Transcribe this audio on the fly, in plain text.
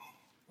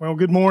Well,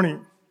 good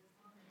morning.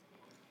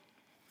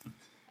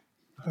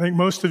 I think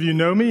most of you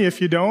know me.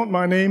 If you don't,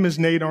 my name is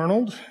Nate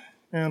Arnold,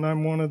 and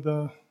I'm one of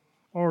the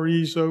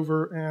REs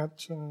over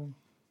at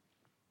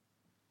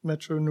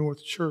Metro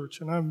North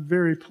Church, and I'm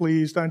very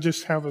pleased. I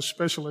just have a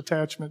special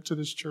attachment to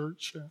this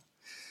church.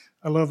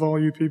 I love all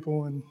you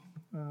people, and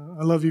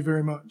I love you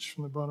very much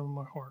from the bottom of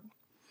my heart.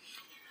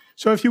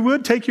 So if you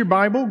would, take your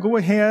Bible, go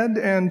ahead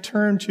and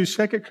turn to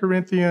 2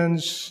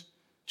 Corinthians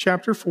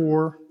chapter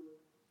 4,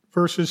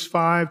 verses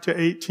 5 to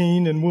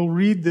 18, and we'll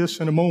read this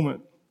in a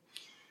moment.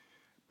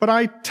 But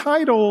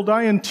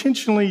I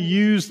intentionally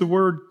used the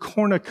word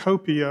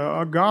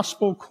cornucopia. A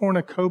gospel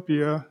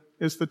cornucopia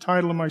is the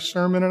title of my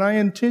sermon, and I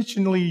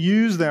intentionally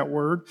use that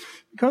word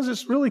because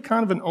it's really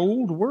kind of an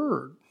old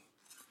word,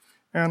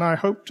 and I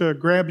hope to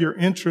grab your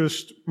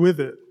interest with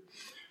it.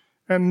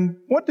 And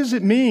what does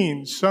it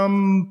mean?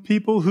 Some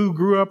people who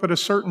grew up at a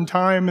certain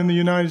time in the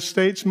United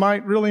States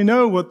might really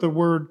know what the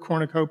word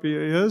cornucopia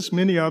is.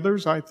 Many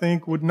others, I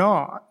think, would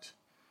not.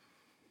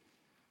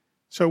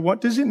 So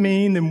what does it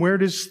mean, and where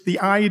does the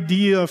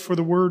idea for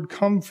the word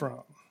come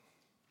from?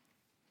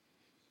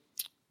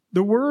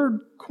 The word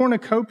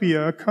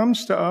cornucopia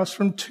comes to us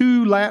from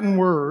two Latin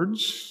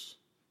words,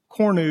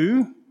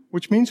 cornu,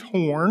 which means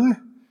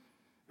horn,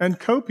 and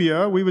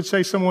copia, we would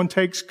say someone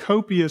takes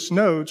copious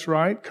notes,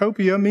 right?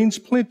 Copia means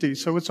plenty,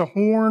 so it's a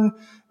horn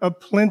of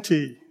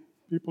plenty.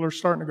 People are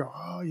starting to go,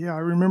 oh yeah, I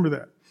remember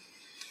that.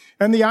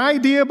 And the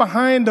idea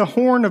behind the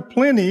horn of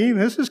plenty,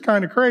 this is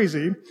kind of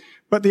crazy,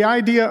 but the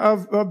idea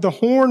of the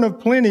horn of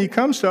plenty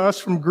comes to us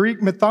from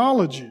Greek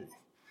mythology.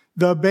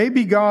 The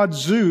baby god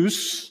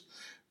Zeus,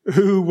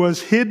 who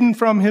was hidden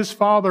from his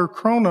father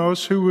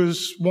Kronos, who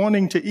was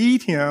wanting to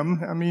eat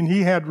him. I mean,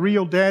 he had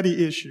real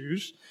daddy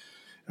issues.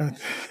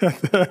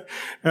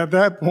 At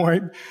that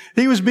point,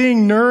 he was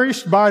being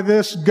nourished by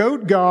this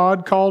goat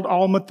god called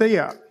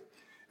Almathea.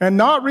 And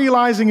not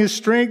realizing his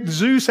strength,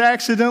 Zeus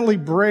accidentally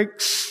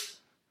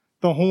breaks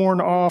the horn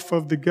off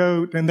of the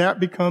goat, and that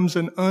becomes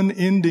an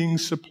unending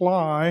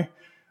supply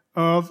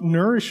of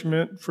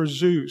nourishment for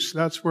Zeus.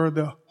 That's where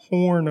the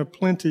horn of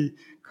plenty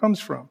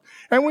comes from.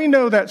 And we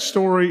know that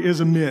story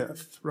is a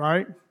myth,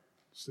 right?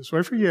 It's this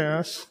way for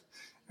yes,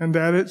 and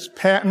that it's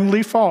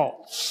patently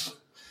false.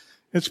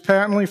 It's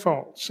patently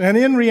false. And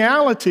in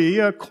reality,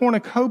 a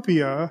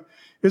cornucopia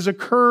is a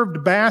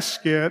curved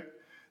basket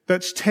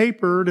that's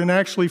tapered and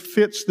actually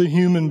fits the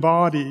human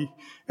body.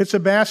 It's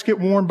a basket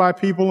worn by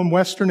people in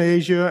Western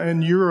Asia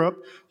and Europe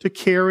to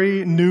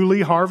carry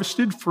newly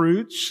harvested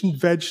fruits and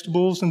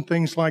vegetables and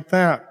things like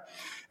that.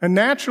 And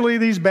naturally,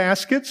 these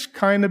baskets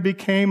kind of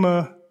became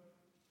a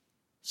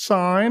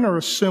sign or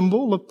a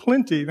symbol of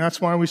plenty.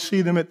 That's why we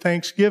see them at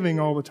Thanksgiving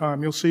all the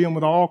time. You'll see them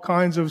with all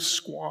kinds of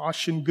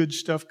squash and good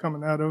stuff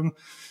coming out of them.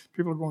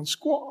 People are going,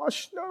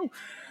 squash? No.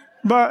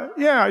 But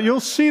yeah, you'll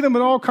see them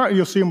with all kinds.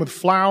 You'll see them with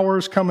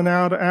flowers coming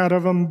out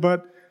of them,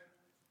 but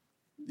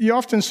you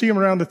often see them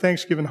around the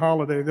Thanksgiving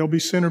holiday. There'll be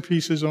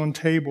centerpieces on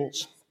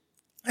tables.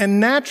 And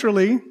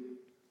naturally,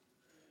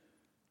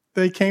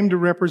 they came to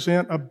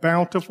represent a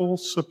bountiful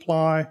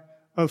supply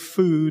of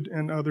food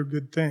and other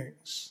good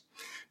things.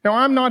 Now,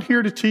 I'm not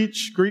here to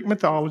teach Greek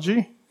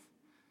mythology.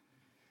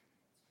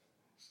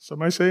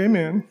 Somebody say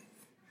amen.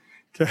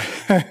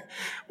 Okay.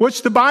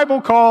 Which the Bible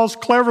calls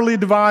cleverly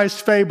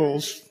devised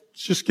fables.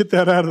 Let's just get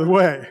that out of the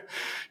way.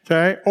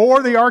 Okay.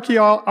 Or the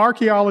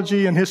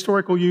archaeology and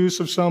historical use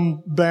of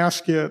some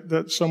basket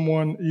that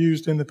someone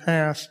used in the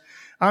past.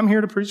 I'm here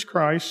to preach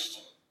Christ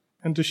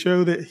and to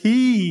show that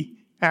He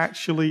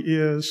actually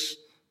is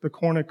the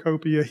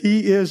cornucopia.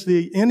 He is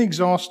the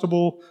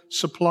inexhaustible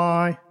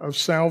supply of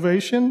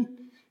salvation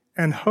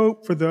and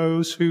hope for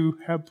those who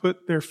have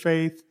put their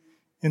faith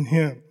in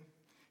Him.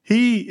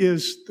 He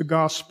is the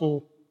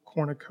gospel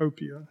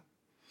cornucopia.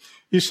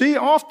 You see,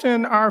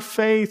 often our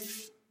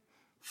faith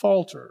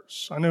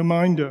falters. I know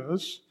mine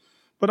does.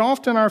 But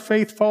often our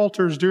faith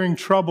falters during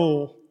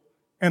trouble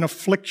and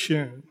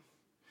affliction.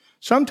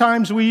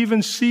 Sometimes we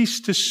even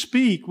cease to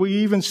speak. We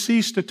even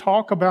cease to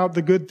talk about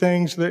the good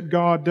things that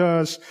God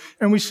does.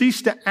 And we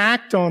cease to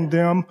act on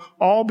them,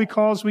 all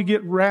because we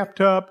get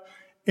wrapped up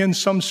in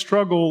some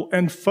struggle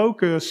and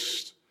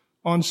focused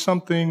on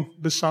something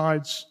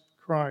besides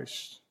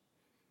Christ.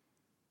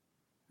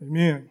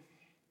 Amen.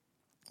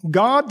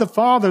 God the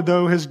Father,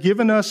 though, has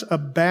given us a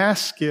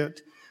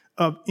basket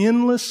of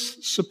endless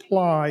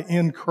supply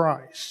in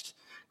Christ.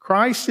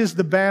 Christ is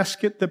the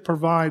basket that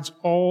provides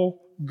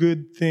all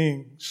good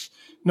things.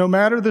 No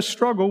matter the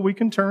struggle, we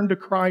can turn to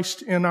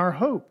Christ in our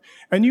hope.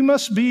 And you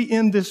must be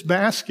in this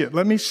basket.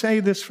 Let me say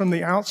this from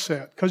the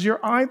outset, because you're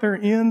either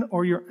in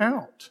or you're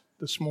out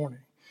this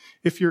morning.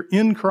 If you're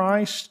in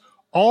Christ,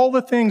 all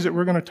the things that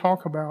we're going to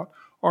talk about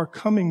are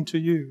coming to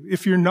you.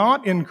 If you're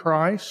not in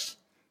Christ,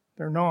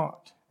 they're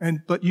not.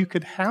 But you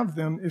could have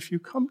them if you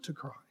come to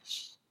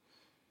Christ.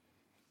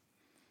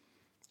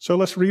 So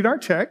let's read our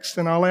text,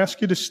 and I'll ask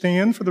you to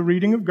stand for the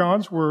reading of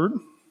God's Word.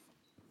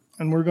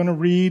 And we're going to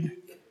read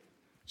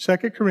 2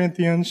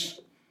 Corinthians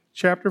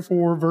chapter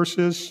 4,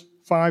 verses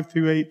 5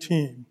 through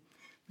 18.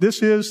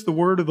 This is the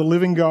Word of the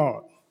living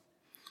God.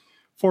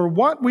 For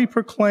what we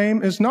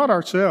proclaim is not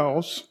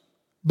ourselves,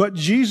 but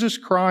Jesus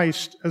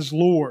Christ as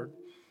Lord,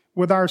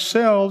 with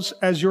ourselves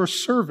as your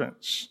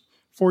servants,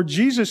 for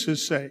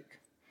Jesus' sake.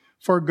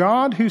 For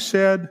God, who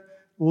said,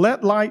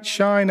 'Let light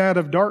shine out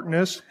of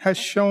darkness,' has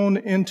shone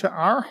into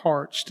our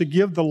hearts to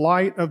give the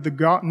light of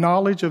the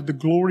knowledge of the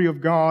glory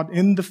of God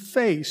in the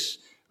face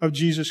of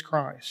Jesus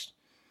Christ.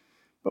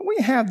 But we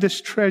have this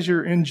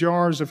treasure in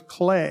jars of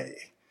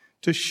clay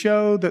to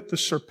show that the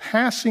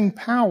surpassing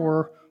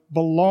power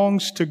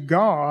belongs to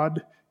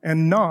God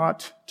and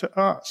not to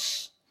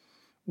us.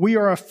 We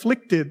are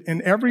afflicted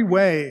in every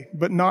way,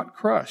 but not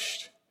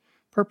crushed,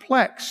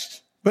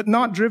 perplexed, but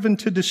not driven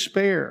to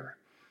despair,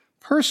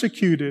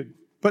 persecuted,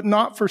 but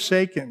not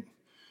forsaken,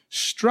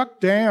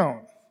 struck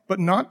down, but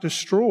not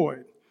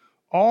destroyed,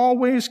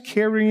 always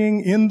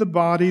carrying in the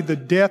body the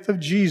death of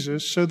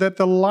Jesus, so that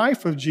the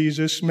life of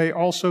Jesus may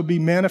also be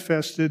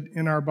manifested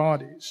in our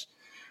bodies.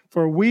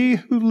 For we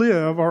who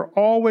live are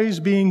always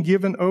being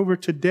given over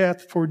to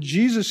death for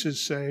Jesus'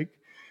 sake,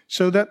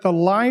 so that the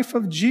life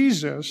of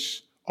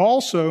Jesus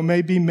also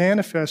may be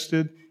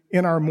manifested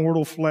in our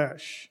mortal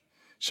flesh.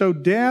 So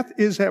death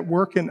is at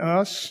work in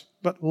us,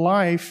 but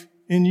life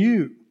in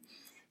you.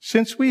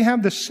 Since we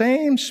have the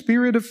same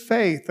spirit of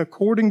faith,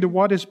 according to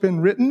what has been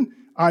written,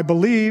 I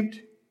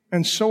believed,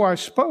 and so I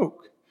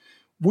spoke.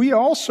 We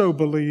also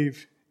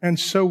believe, and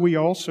so we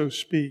also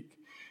speak,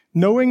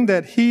 knowing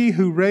that he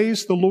who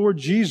raised the Lord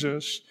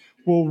Jesus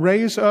will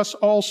raise us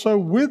also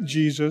with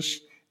Jesus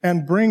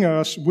and bring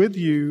us with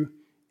you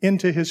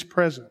into his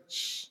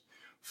presence.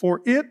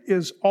 For it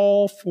is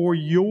all for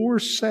your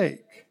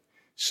sake,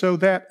 so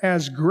that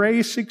as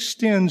grace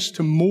extends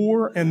to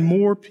more and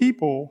more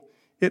people,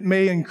 it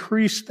may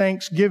increase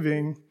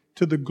thanksgiving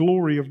to the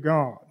glory of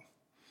God.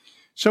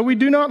 So we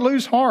do not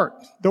lose heart.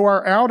 Though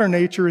our outer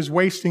nature is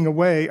wasting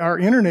away, our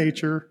inner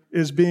nature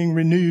is being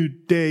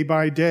renewed day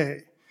by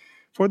day.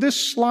 For this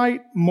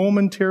slight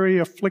momentary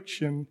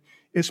affliction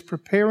is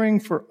preparing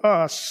for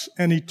us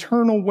an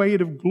eternal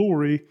weight of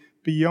glory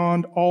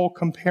beyond all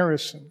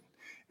comparison,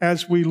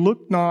 as we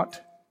look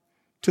not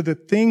to the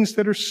things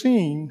that are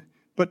seen,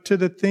 but to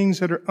the things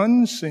that are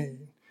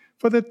unseen.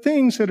 For the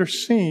things that are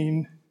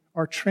seen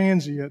are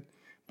transient,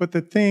 but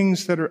the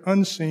things that are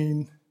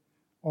unseen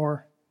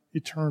are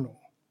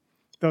eternal.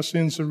 Thus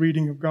ends the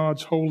reading of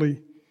God's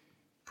holy,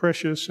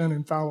 precious, and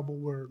infallible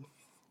word.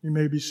 You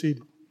may be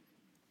seated.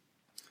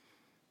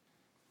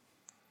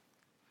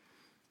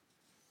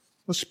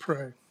 Let's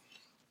pray.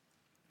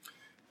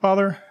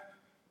 Father,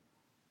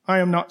 I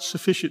am not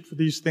sufficient for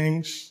these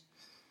things,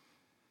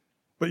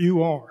 but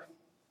you are.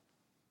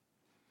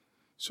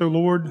 So,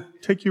 Lord,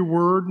 take your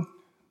word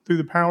through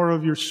the power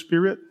of your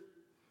Spirit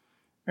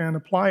and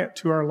apply it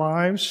to our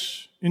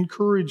lives.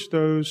 Encourage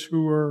those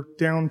who are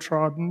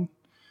downtrodden,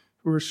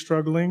 who are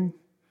struggling,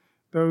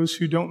 those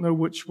who don't know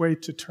which way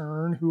to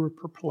turn, who are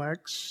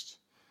perplexed,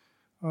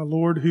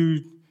 Lord, who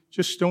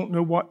just don't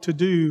know what to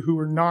do, who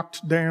are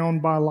knocked down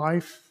by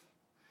life.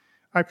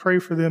 I pray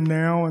for them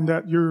now, and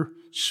that your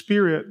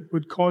Spirit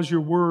would cause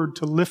your word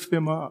to lift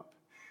them up,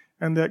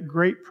 and that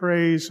great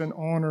praise and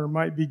honor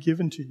might be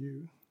given to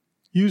you.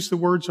 Use the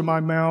words of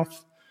my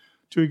mouth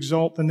to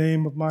exalt the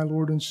name of my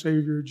Lord and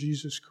Savior,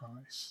 Jesus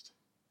Christ.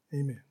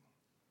 Amen.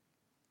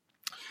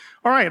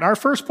 All right, our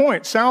first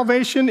point,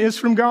 salvation is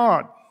from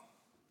God.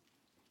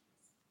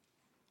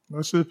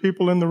 Most of the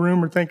people in the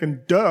room are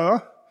thinking,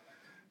 duh.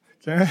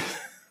 Okay.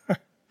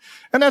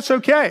 And that's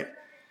okay.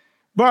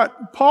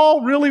 But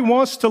Paul really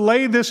wants to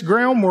lay this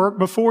groundwork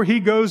before he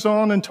goes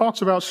on and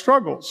talks about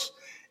struggles.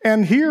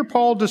 And here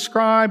Paul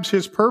describes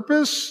his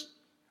purpose,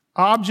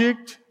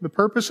 the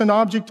purpose and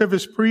object of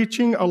his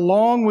preaching,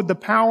 along with the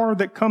power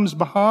that comes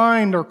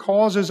behind or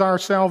causes our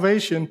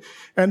salvation.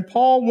 And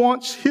Paul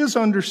wants his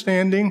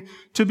understanding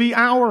to be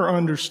our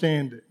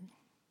understanding.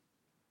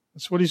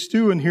 That's what he's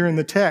doing here in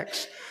the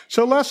text.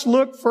 So let's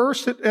look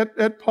first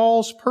at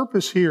Paul's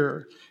purpose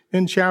here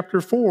in chapter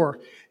 4.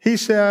 He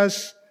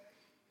says,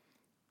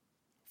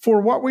 for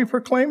what we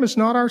proclaim is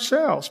not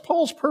ourselves.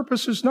 Paul's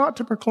purpose is not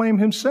to proclaim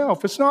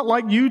himself. It's not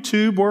like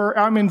YouTube where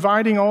I'm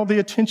inviting all the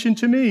attention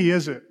to me,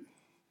 is it?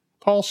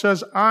 Paul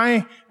says,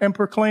 I am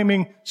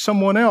proclaiming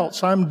someone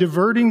else. I'm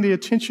diverting the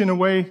attention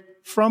away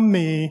from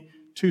me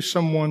to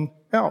someone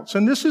else.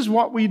 And this is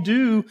what we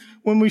do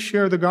when we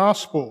share the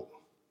gospel.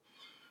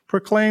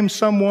 Proclaim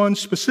someone,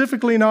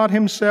 specifically not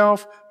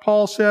himself.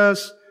 Paul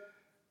says,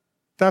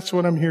 that's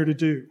what I'm here to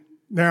do.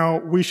 Now,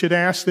 we should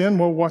ask then,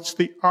 well, what's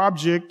the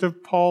object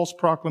of Paul's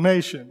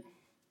proclamation?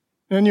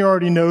 And you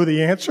already know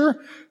the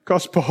answer,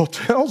 because Paul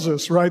tells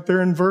us right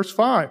there in verse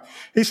 5.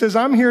 He says,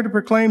 I'm here to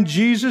proclaim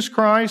Jesus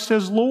Christ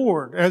as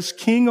Lord, as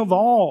King of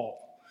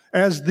all,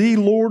 as the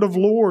Lord of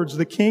lords,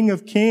 the King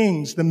of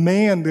kings, the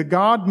man, the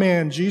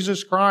God-man,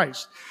 Jesus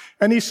Christ.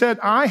 And he said,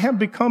 I have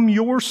become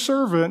your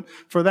servant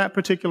for that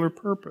particular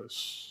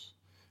purpose.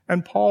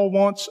 And Paul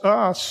wants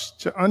us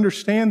to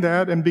understand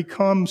that and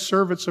become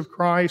servants of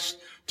Christ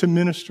to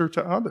minister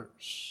to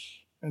others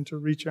and to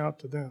reach out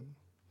to them.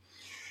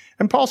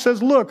 And Paul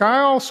says, look, I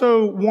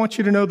also want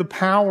you to know the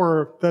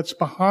power that's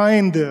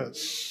behind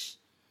this.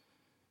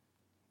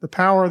 the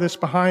power that's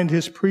behind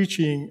his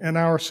preaching and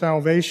our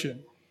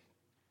salvation.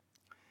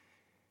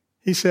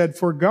 He said,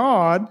 "For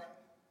God,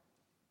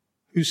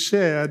 who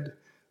said,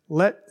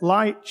 'Let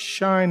light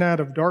shine out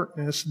of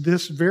darkness,'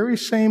 this very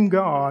same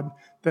God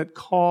that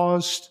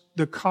caused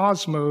the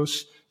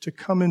cosmos to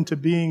come into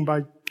being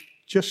by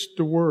just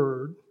the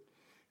word,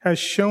 has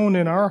shone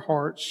in our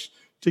hearts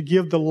to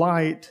give the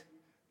light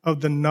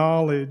of the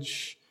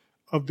knowledge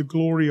of the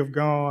glory of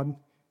God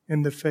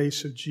in the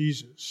face of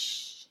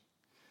Jesus."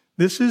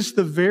 This is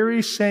the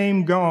very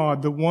same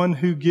God, the one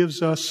who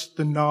gives us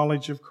the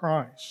knowledge of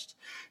Christ.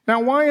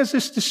 Now, why is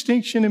this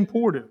distinction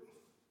important?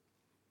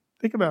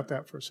 Think about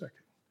that for a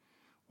second.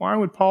 Why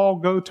would Paul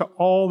go to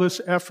all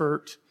this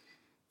effort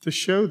to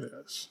show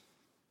this?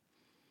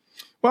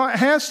 Well, it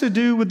has to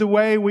do with the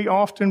way we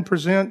often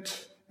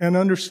present and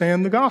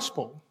understand the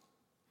gospel.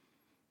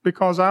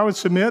 Because I would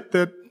submit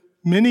that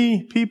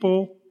many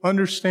people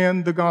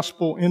understand the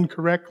gospel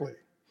incorrectly.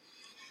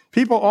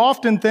 People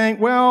often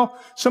think, well,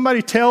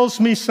 somebody tells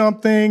me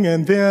something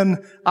and then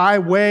I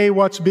weigh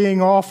what's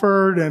being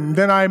offered and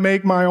then I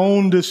make my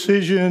own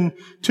decision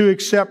to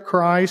accept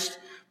Christ.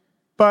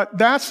 But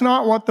that's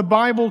not what the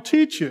Bible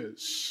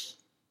teaches,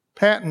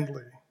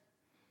 patently.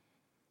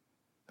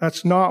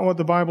 That's not what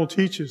the Bible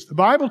teaches. The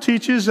Bible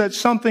teaches that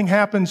something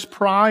happens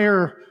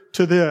prior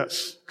to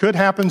this, could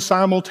happen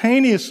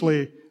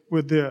simultaneously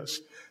with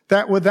this,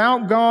 that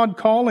without God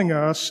calling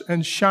us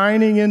and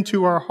shining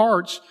into our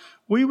hearts,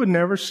 we would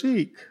never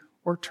seek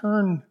or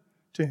turn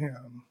to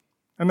Him.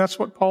 And that's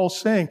what Paul's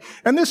saying.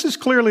 And this is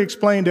clearly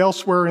explained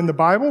elsewhere in the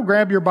Bible.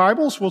 Grab your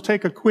Bibles. We'll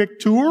take a quick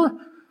tour.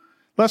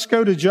 Let's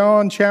go to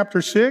John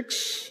chapter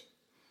 6.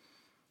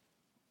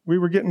 We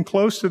were getting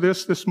close to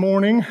this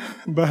morning,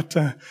 but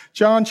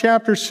John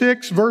chapter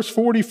 6, verse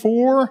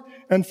 44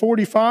 and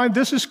 45.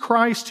 This is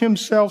Christ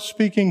Himself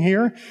speaking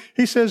here.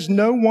 He says,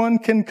 "No one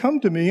can come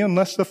to me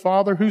unless the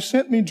Father who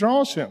sent me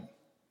draws him."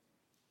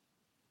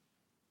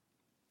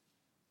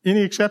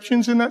 Any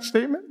exceptions in that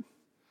statement?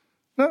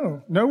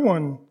 No, no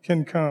one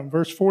can come.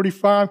 Verse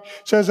 45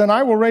 says, "And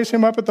I will raise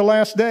him up at the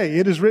last day.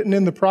 It is written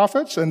in the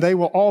prophets, and they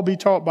will all be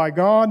taught by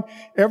God.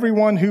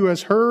 Everyone who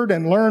has heard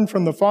and learned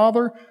from the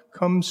Father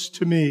comes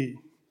to me,"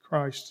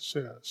 Christ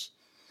says.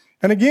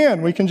 And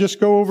again, we can just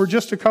go over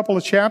just a couple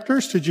of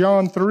chapters to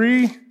John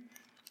 3.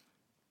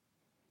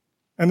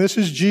 And this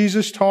is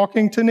Jesus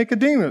talking to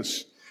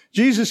Nicodemus.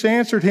 Jesus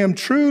answered him,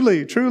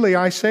 "Truly, truly,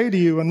 I say to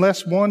you,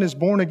 unless one is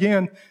born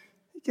again,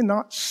 he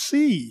cannot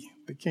see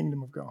the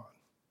kingdom of God."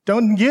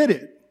 Don't get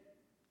it.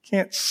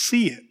 Can't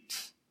see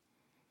it.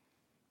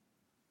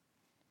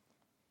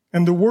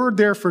 And the word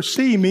there for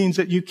see means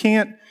that you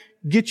can't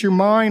get your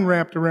mind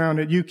wrapped around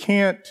it.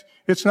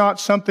 It's not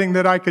something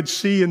that I could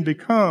see and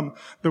become.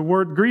 The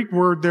Greek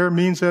word there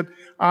means that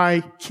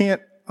I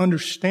can't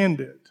understand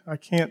it. I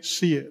can't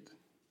see it.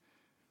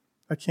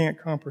 I can't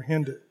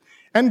comprehend it.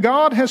 And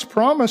God has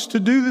promised to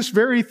do this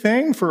very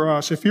thing for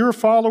us. If you're a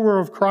follower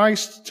of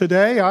Christ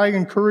today, I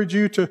encourage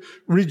you to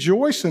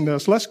rejoice in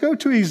this. Let's go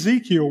to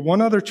Ezekiel, one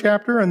other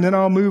chapter, and then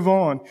I'll move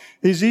on.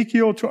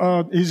 Ezekiel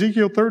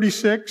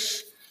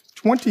 36,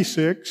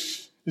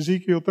 26.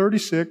 Ezekiel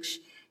 36,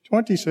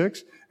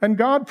 26. And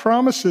God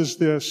promises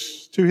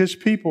this to His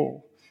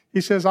people. He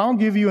says, "I'll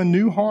give you a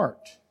new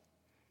heart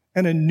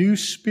and a new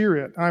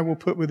spirit I will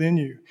put within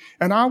you.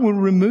 And I will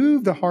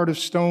remove the heart of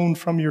stone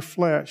from your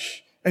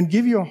flesh and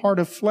give you a heart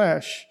of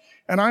flesh.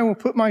 And I will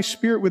put my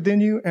spirit within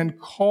you and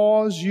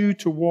cause you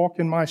to walk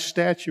in my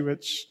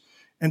statutes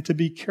and to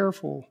be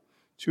careful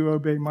to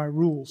obey my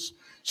rules."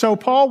 So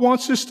Paul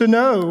wants us to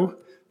know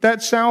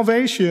that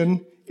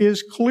salvation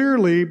is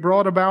clearly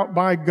brought about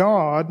by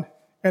God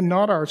and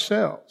not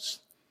ourselves.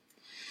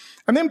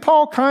 And then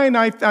Paul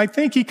I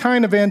think he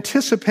kind of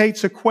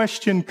anticipates a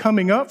question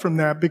coming up from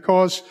that,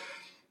 because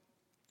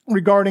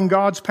regarding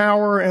God's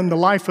power and the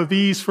life of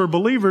ease for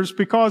believers,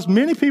 because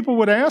many people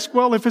would ask,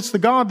 well, if it's the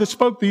God that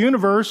spoke the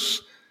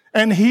universe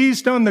and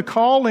He's done the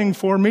calling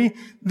for me,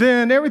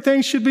 then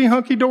everything should be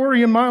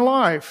hunky-dory in my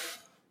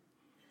life.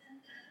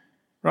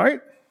 Right?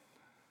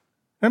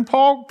 And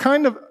Paul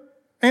kind of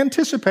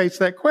anticipates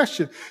that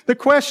question. The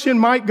question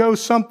might go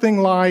something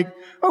like,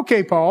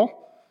 okay, Paul,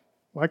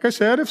 like I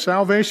said, if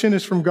salvation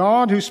is from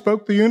God who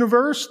spoke the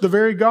universe, the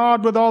very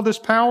God with all this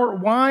power,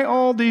 why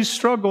all these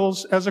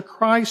struggles as a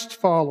Christ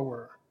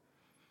follower?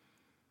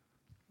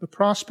 The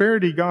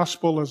prosperity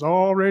gospel is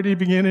already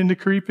beginning to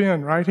creep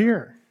in right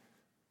here.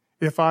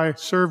 If I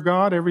serve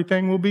God,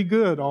 everything will be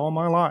good all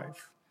my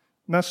life.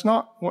 And that's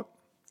not what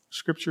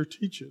Scripture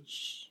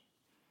teaches.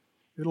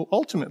 It'll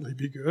ultimately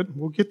be good.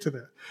 We'll get to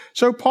that.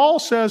 So Paul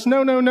says,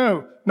 no,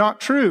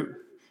 not true.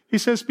 He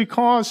says,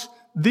 because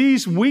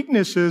these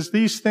weaknesses,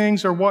 these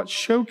things are what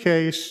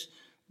showcase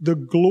the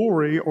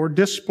glory or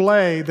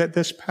display that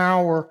this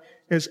power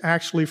is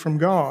actually from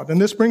God.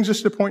 And this brings us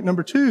to point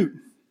number 2.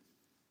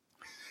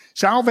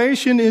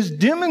 Salvation is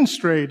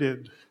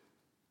demonstrated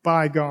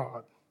by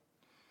God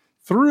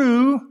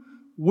through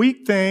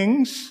weak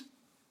things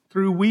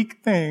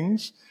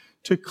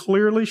to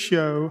clearly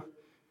show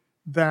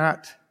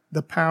that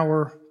the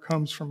power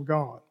comes from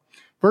God.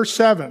 Verse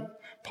 7,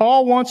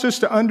 Paul wants us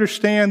to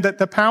understand that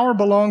the power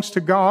belongs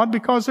to God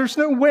because there's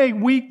no way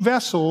weak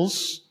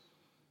vessels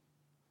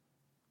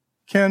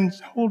can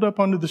hold up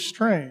under the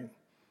strain.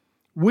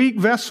 Weak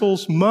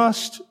vessels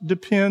must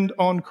depend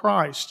on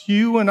Christ.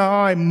 You and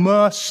I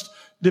must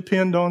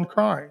depend on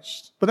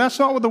Christ. But that's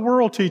not what the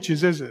world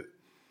teaches, is it?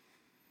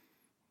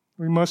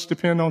 We must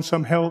depend on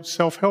some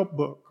self-help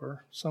book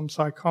or some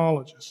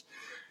psychologist.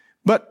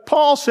 But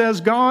Paul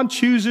says God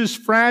chooses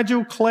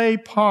fragile clay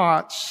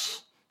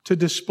pots to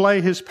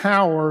display his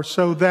power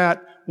so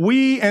that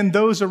we and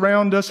those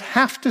around us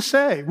have to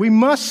say, we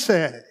must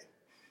say,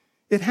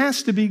 it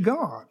has to be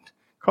God.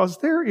 Because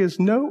there is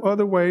no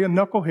other way a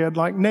knucklehead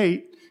like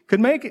Nate could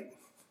make it.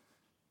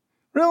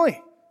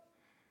 Really.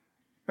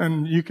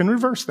 And you can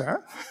reverse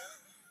that.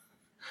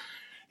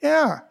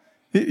 Yeah.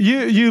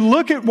 You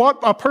look at what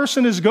a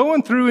person is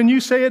going through and you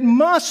say it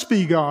must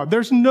be God.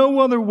 There's no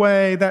other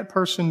way that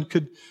person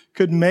could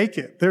make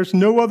it. There's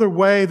no other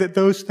way that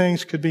those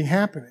things could be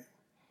happening.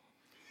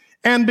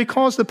 And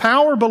because the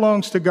power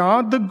belongs to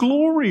God, the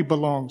glory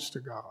belongs to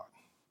God.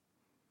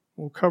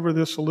 We'll cover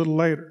this a little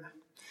later.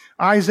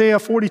 Isaiah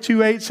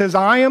 42:8 says,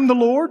 I am the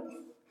Lord,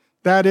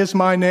 that is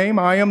my name.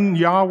 I am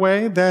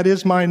Yahweh, that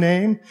is my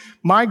name.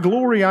 My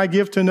glory I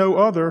give to no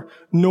other,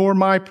 nor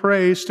my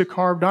praise to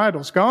carved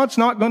idols. God's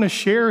not going to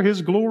share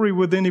his glory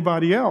with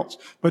anybody else,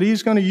 but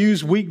he's going to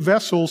use weak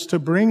vessels to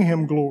bring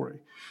him glory.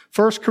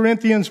 1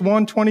 Corinthians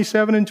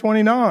 1:27 and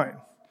 29.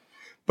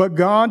 But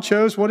God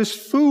chose what is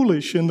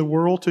foolish in the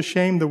world to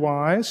shame the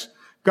wise.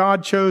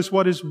 God chose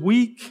what is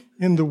weak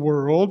in the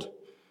world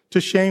to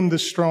shame the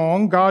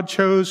strong. God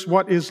chose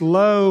what is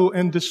low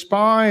and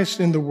despised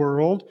in the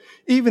world,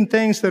 even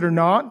things that are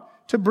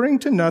not, to bring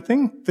to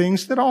nothing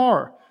things that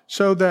are,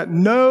 so that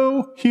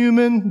no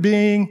human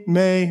being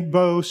may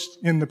boast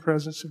in the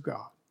presence of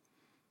God.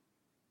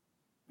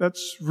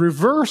 That's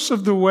reverse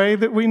of the way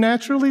that we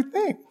naturally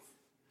think.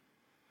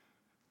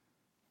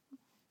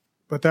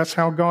 But that's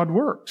how God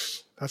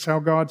works. That's how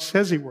God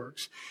says he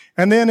works.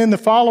 And then in the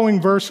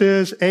following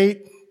verses,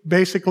 8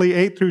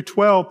 through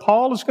 12,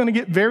 Paul is going to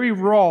get very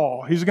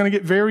raw. He's going to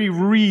get very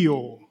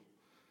real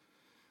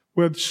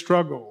with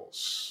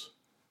struggles.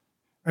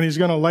 And he's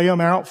going to lay them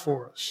out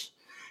for us.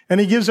 And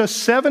he gives us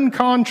 7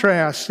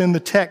 contrasts in the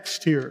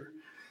text here.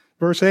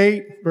 Verse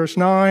 8, verse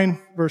 9,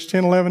 verse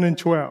 10, 11, and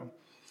 12.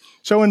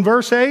 So in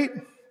verse 8,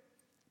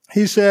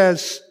 he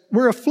says,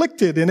 we're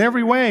afflicted in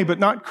every way, but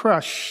not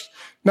crushed.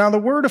 Now the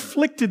word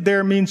afflicted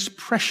there means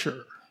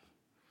pressure.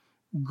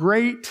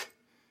 Great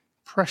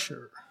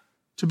pressure.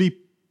 To be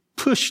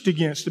pushed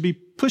against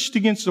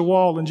the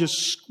wall and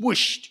just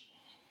squished.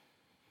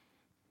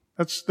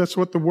 That's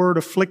what the word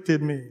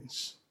afflicted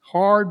means.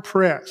 Hard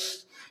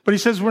pressed. But he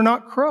says we're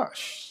not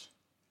crushed.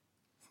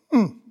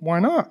 Why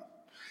not?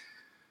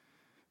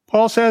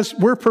 Paul says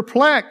we're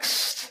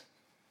perplexed,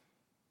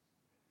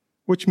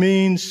 which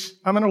means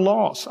I'm at a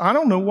loss. I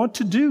don't know what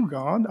to do,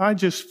 God. I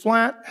just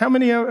how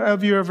many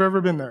of you have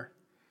ever been there?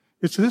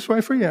 It's this way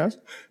for yes.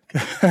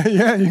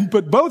 Yeah, you can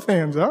put both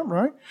hands up,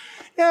 right?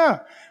 Yeah.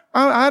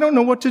 I don't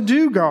know what to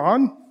do,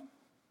 God.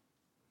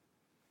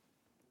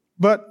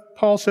 But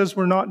Paul says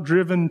we're not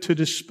driven to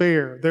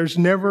despair. There's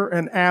never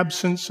an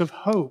absence of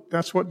hope.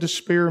 That's what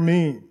despair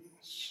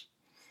means.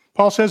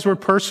 Paul says we're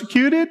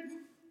persecuted.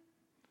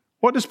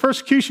 What does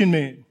persecution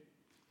mean?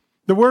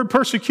 The word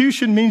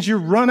persecution means you're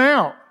run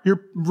out.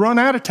 You're run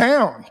out of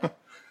town.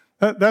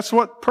 That's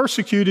what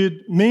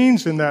persecuted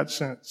means in that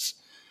sense.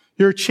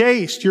 You're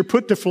chased. You're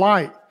put to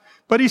flight.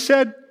 But he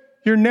said,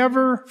 you're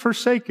never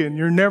forsaken.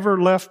 You're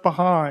never left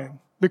behind.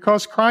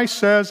 Because Christ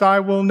says, I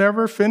will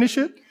never finish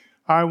it.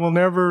 I will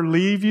never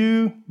leave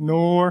you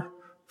nor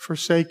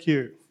forsake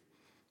you.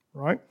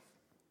 Right?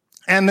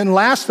 And then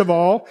last of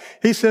all,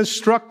 he says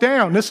struck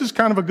down. This is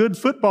kind of a good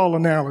football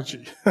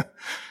analogy.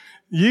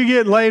 You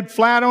get laid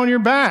flat on your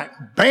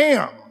back.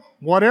 Bam!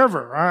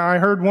 Whatever. I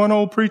heard one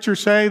old preacher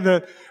say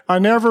that I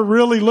never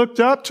really looked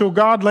up till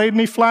God laid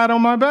me flat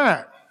on my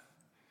back.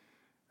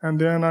 And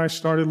then I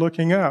started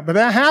looking up. But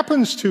that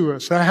happens to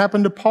us. That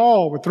happened to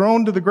Paul. We're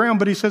thrown to the ground,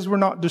 but he says we're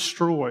not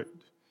destroyed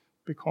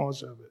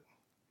because of it.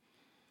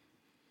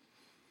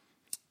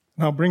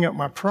 And I'll bring up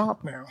my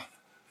prop now.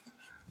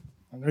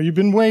 I know you've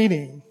been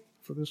waiting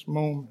for this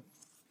moment.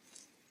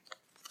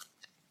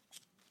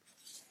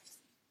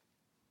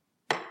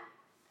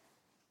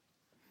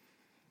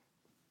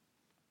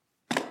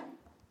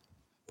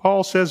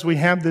 Paul says we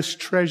have this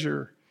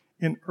treasure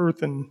in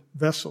earthen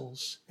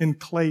vessels, in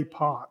clay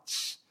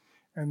pots.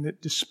 And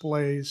it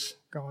displays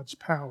God's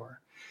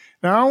power.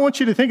 Now, I want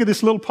you to think of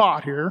this little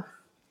pot here.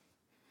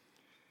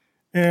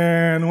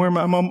 And where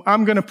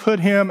I'm going to put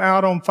him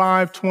out on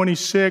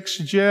 526,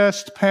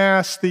 just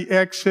past the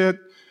exit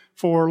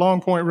for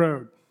Long Point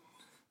Road,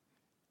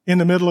 in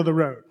the middle of the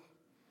road.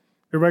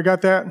 Everybody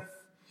got that?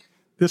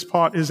 This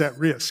pot is at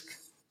risk.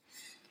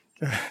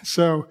 Okay.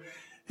 So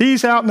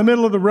he's out in the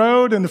middle of the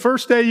road, and the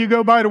first day you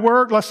go by to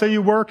work, let's say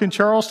you work in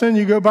Charleston,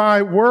 you go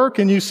by work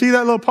and you see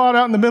that little pot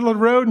out in the middle of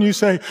the road and you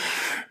say,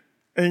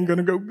 ain't going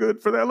to go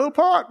good for that little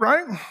pot,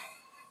 right?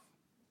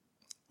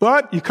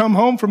 But you come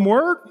home from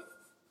work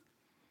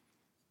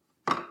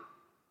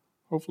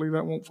Hopefully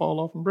that won't fall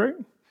off and break.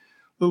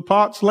 Little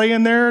pot's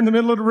laying there in the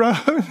middle of the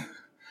road.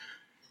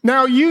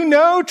 Now, you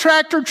know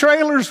tractor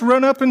trailers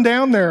run up and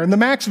down there, and the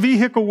max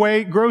vehicle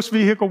weight, gross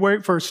vehicle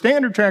weight for a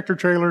standard tractor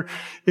trailer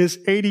is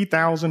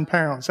 80,000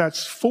 pounds.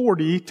 That's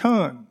 40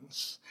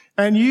 tons.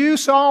 And you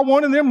saw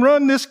one of them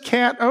run this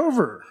cat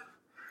over.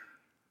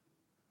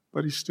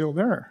 But he's still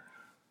there.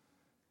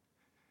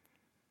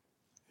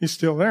 He's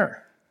still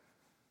there.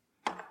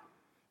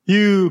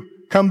 You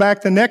come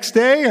back the next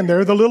day, and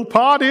there the little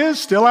pot is,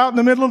 still out in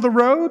the middle of the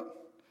road.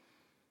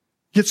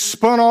 Gets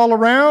spun all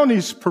around.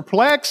 He's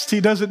perplexed. He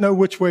doesn't know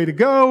which way to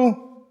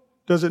go.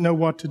 Doesn't know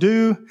what to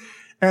do.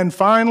 And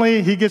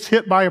finally, he gets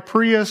hit by a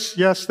Prius.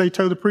 Yes, they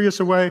tow the Prius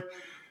away,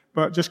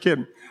 but just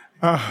kidding.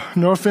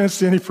 No offense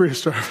to any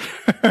Prius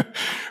driver.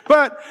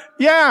 But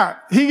yeah,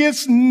 he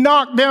gets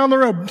knocked down the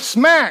road.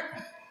 Smack.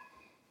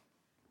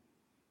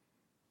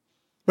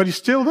 But he's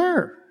still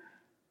there.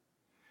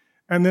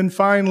 And then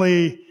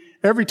finally,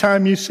 every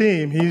time you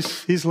see him,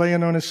 he's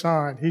laying on his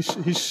side.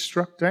 He's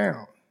struck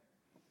down.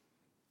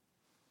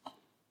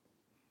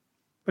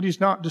 But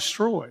he's not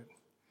destroyed.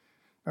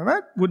 Now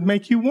that would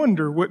make you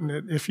wonder, wouldn't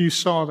it, if you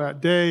saw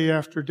that day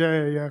after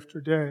day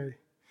after day.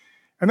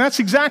 And that's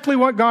exactly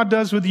what God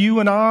does with you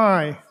and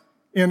I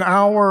in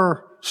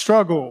our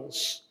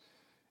struggles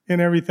in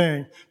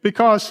everything.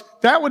 Because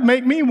that would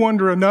make me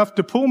wonder enough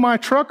to pull my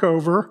truck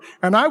over,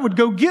 and I would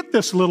go get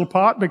this little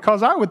pot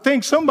because I would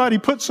think somebody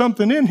put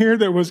something in here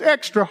that was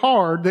extra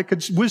hard that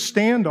could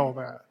withstand all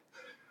that.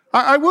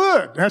 I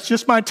would. That's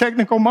just my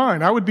technical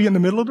mind. I would be in the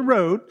middle of the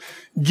road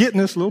getting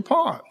this little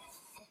pot.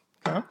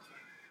 Okay?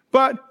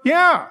 But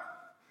yeah,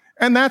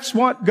 and that's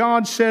what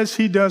God says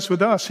He does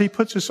with us. He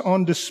puts us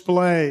on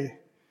display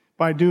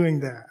by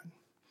doing that.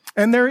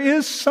 And there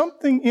is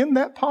something in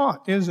that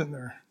pot, isn't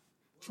there?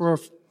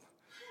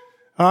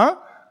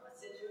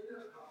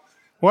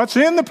 What's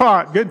in the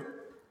pot? Good.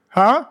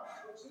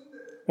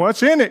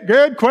 What's in it?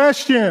 Good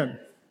question.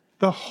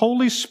 The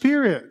Holy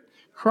Spirit.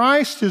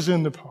 Christ is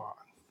in the pot.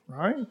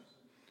 Right?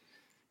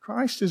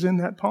 Christ is in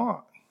that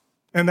pot.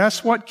 And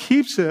that's what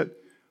keeps it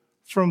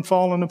from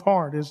falling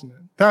apart, isn't it?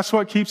 That's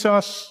what keeps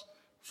us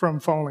from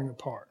falling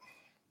apart.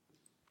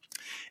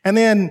 And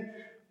then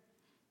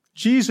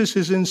Jesus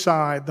is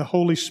inside, the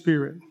Holy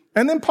Spirit.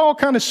 And then Paul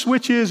kind of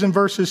switches in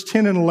verses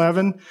 10 and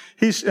 11.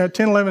 10,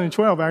 11, and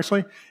 12,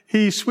 actually.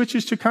 He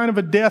switches to kind of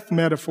a death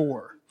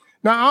metaphor.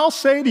 Now, I'll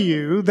say to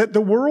you that the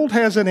world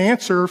has an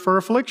answer for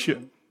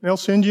affliction. They'll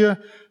send you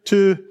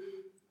to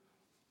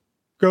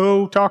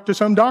go talk to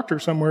some doctor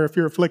somewhere if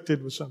you're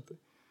afflicted with something.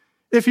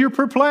 If you're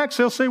perplexed,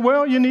 they'll say,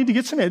 well, you need to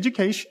get some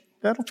education.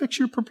 That'll fix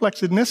your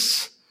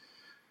perplexedness.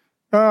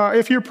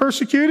 If you're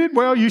persecuted,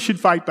 well, you should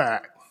fight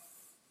back.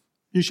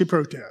 You should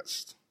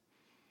protest.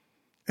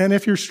 And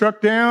if you're struck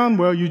down,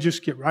 well, you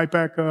just get right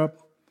back up,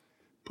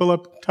 pull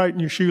up, tighten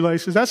your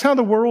shoelaces. That's how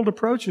the world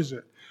approaches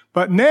it.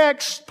 But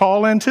next,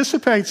 Paul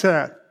anticipates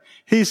that.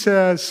 He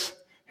says,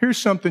 here's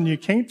something you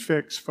can't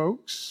fix,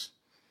 folks.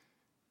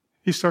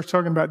 He starts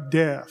talking about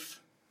death.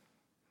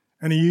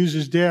 And he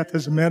uses death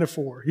as a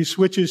metaphor. He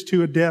switches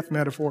to a death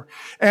metaphor.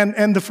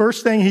 And the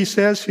first thing he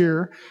says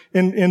here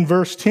in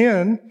verse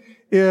 10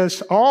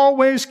 is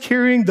always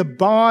carrying the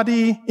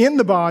body,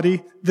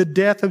 the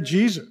death of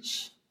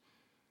Jesus.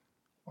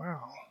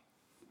 Wow.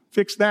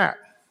 Fix that.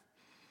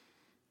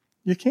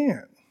 You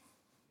can't.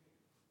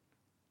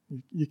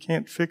 You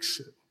can't fix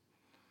it.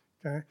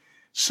 Okay?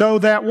 So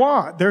that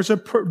what? There's a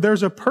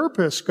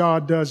purpose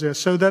God does this,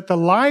 so that the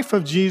life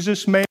of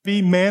Jesus may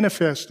be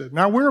manifested.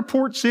 Now, we're a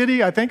port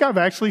city. I think I've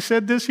actually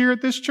said this here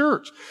at this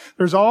church.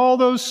 There's all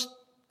those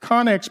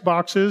Connex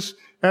boxes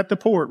at the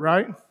port,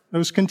 right?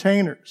 Those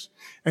containers.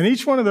 And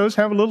each one of those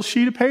have a little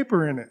sheet of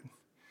paper in it.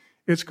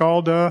 It's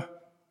called,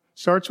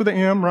 starts with an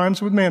M,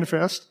 rhymes with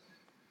manifest.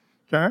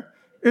 Okay?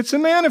 It's a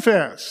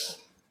manifest.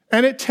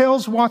 And it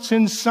tells what's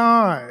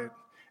inside.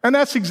 And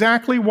that's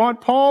exactly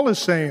what Paul is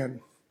saying.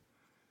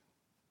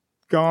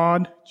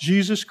 God,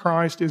 Jesus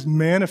Christ, is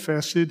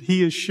manifested.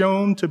 He is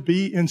shown to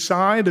be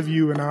inside of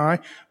you and I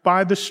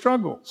by the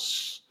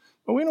struggles.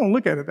 But we don't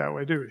look at it that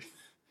way, do we?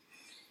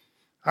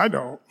 I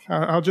don't.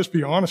 I'll just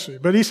be honest with you.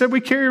 But he said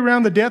we carry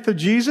around the death of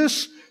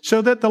Jesus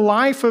so that the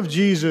life of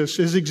Jesus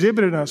is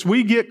exhibited in us.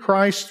 We get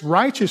Christ's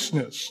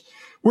righteousness.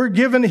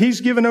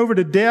 He's given over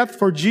to death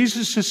for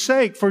Jesus'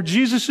 sake, for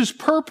Jesus'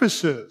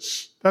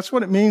 purposes. That's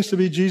what it means to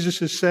be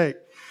Jesus' sake.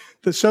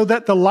 So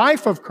that the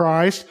life of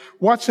Christ,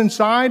 what's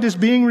inside, is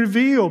being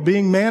revealed,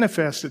 being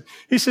manifested.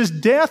 He says,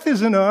 death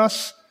is in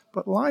us,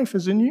 but life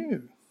is in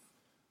you.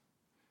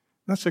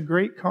 That's a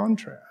great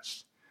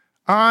contrast.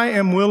 I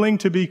am willing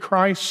to be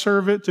Christ's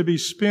servant, to be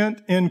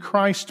spent in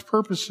Christ's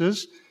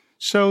purposes,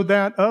 so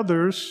that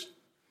others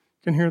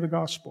can hear the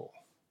gospel.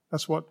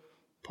 That's what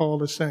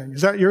Paul is saying.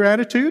 Is that your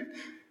attitude?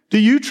 Do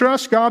you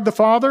trust God the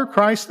Father,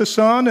 Christ the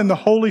Son, and the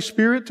Holy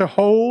Spirit to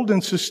hold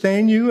and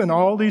sustain you in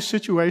all these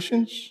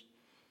situations?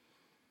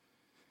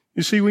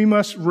 You see, we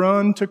must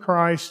run to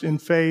Christ in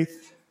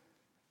faith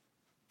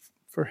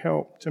for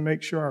help to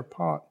make sure our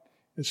pot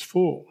is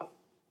full.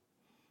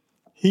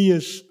 He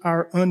is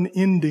our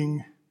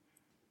unending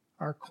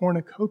our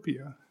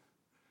cornucopia,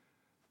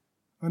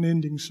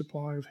 unending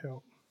supply of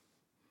help.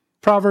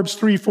 Proverbs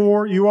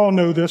 3:4, you all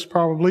know this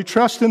probably.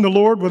 Trust in the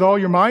Lord with all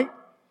your might.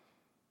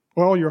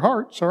 Well, your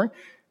heart,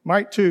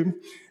 might too.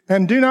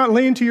 And do not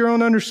lean to your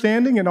own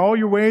understanding. In all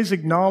your ways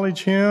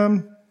acknowledge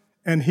Him,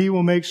 and He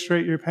will make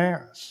straight your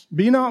paths.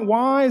 Be not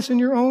wise in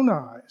your own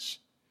eyes.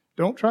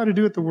 Don't try to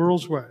do it the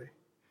world's way.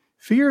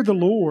 Fear the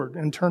Lord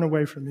and turn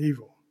away from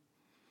evil.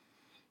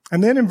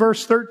 And then in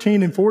verse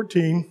 13 and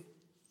 14,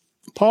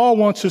 Paul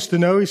wants us to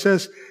know, he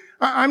says,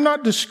 I'm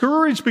not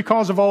discouraged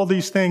because of all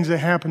these things that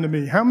happen to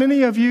me. How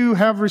many of you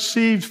have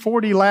received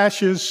 40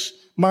 lashes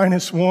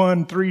minus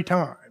 1 3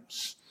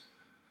 times?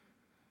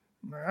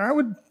 I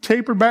would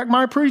taper back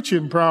my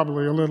preaching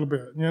probably a little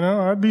bit.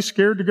 I'd be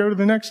scared to go to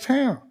the next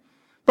town.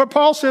 But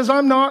Paul says,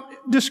 I'm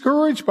not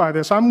discouraged by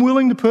this. I'm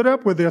willing to put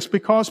up with this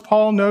because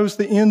Paul knows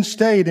the end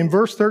state. In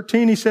verse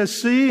 13, he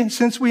says, see,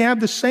 since we have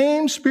the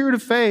same spirit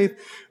of faith,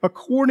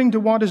 according to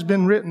what has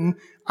been written,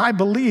 I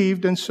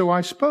believed and so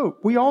I spoke.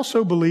 We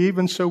also believe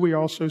and so we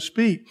also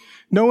speak,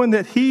 knowing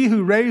that He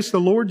who raised the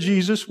Lord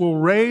Jesus will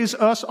raise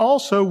us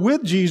also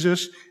with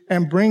Jesus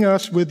and bring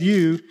us with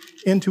you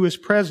into His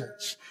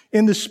presence.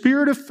 In the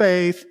spirit of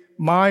faith,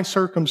 my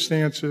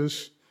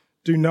circumstances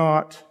do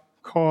not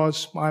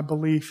cause my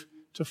belief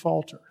to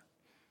falter.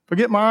 If I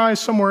get my eyes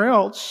somewhere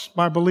else,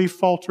 my belief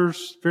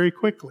falters very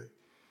quickly.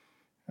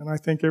 And I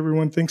think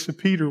everyone thinks of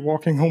Peter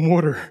walking on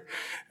water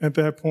at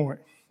that point.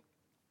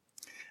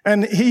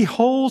 And he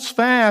holds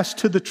fast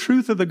to the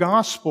truth of the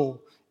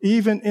gospel,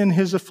 even in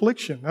his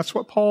affliction. That's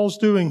what Paul's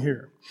doing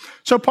here.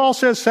 So Paul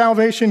says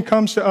salvation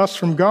comes to us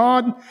from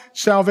God.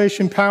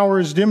 Salvation power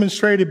is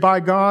demonstrated by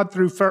God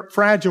through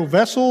fragile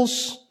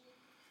vessels.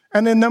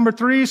 And then number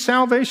 3,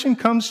 salvation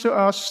comes to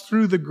us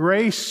through the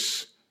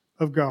grace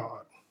of God.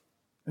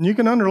 And you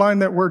can underline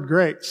that word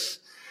grace.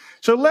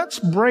 So let's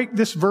break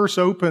this verse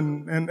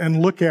open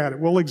and look at it.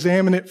 We'll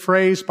examine it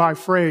phrase by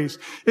phrase.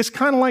 It's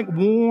kind of like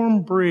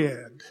warm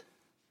bread.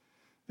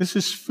 This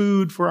is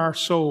food for our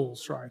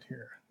souls right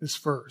here, this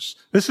verse.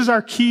 This is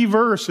our key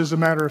verse, as a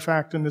matter of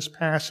fact, in this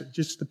passage.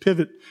 It's the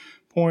pivot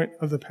point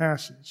of the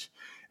passage.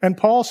 And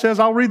Paul says,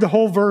 I'll read the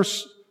whole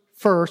verse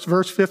first.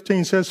 Verse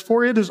 15 says,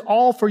 for it is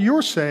all for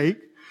your sake,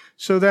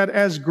 so that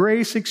as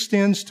grace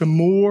extends to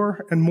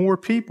more and more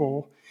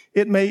people,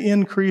 it may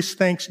increase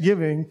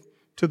thanksgiving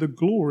to the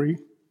glory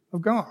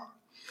of God.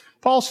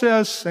 Paul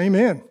says,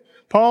 amen.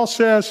 Paul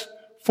says,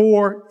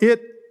 for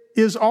it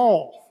is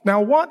all.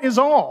 Now, what is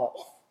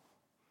all?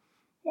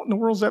 What in the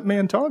world is that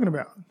man talking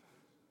about?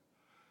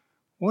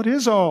 What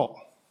is all?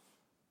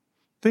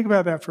 Think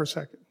about that for a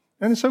second.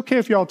 And it's okay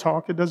if y'all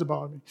talk. It doesn't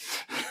bother me.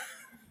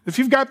 If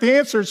you've got the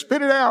answer,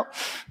 spit it out.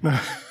 No.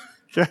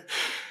 Okay.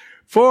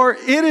 For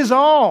it is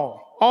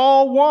all.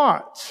 All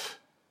what?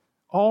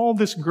 All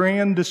this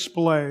grand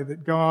display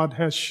that God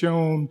has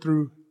shown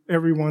through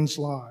everyone's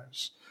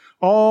lives.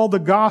 All the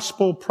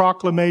gospel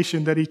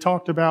proclamation that he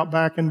talked about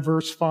back in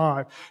verse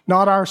 5.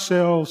 Not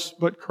ourselves,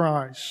 but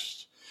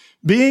Christ.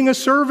 Being a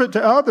servant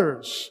to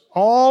others.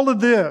 All of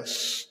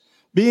this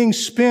being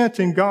spent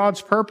in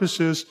God's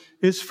purposes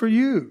is for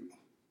you.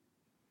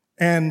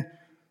 And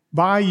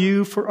by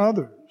you for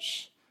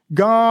others.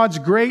 God's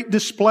great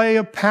display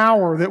of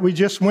power that we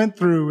just went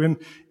through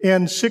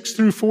in 6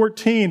 through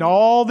 14.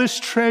 All this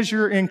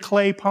treasure in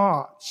clay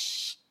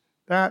pots.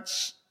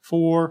 That's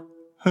for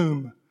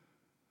whom?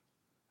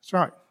 That's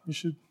right. You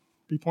should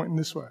be pointing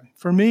this way.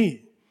 For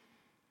me.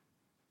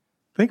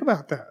 Think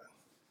about that.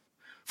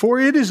 For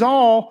it is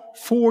all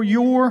for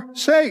your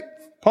sake.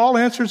 Paul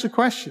answers the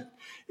question.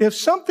 If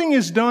something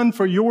is done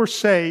for your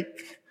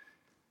sake,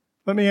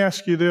 let me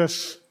ask you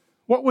this.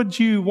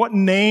 What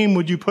name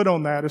would you put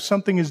on that if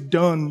something is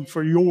done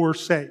for your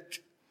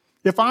sake?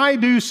 If I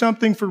do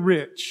something for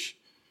Rich,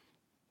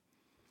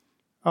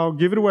 I'll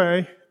give it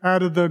away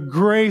out of the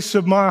grace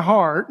of my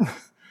heart.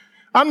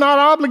 I'm not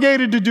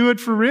obligated to do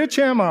it for Rich,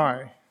 am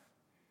I?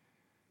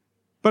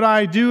 But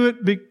I do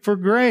it for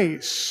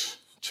grace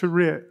to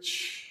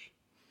Rich.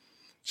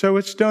 So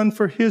it's done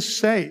for his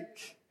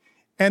sake.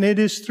 And it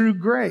is through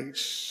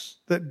grace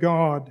that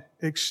God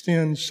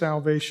extends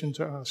salvation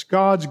to us.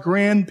 God's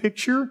grand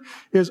picture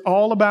is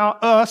all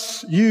about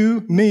us,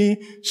 you,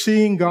 me,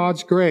 seeing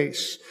God's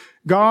grace.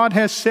 God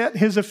has set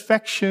His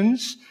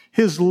affections,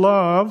 His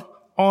love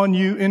on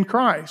you in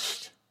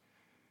Christ.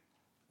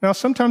 Now,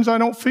 sometimes I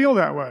don't feel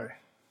that way,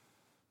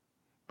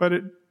 but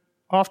it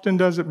often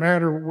doesn't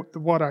matter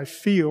what I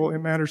feel. It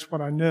matters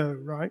what I know,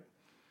 right?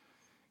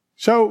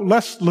 So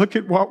let's look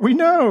at what we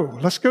know.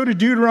 Let's go to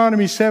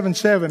Deuteronomy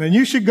 7:7, and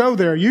you should go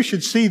there. You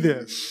should see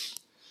this.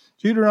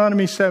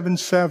 Deuteronomy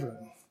 7:7.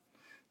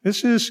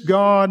 This is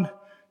God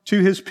to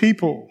His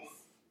people.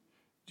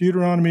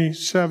 Deuteronomy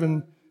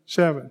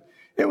 7:7.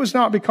 It was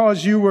not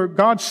because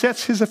God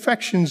sets His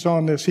affections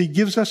on this. He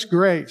gives us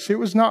grace. It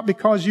was not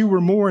because you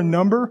were more in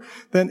number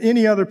than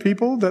any other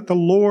people that the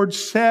Lord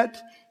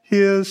set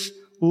His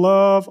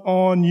love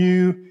on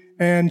you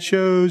and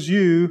chose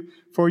you,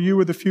 for you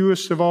were the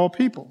fewest of all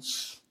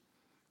peoples.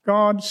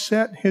 God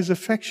set his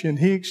affection.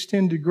 He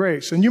extended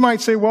grace. And you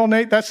might say, well,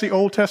 Nate, that's the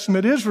Old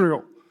Testament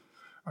Israel.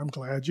 I'm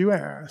glad you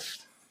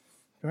asked.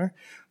 Okay?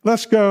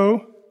 Let's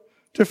go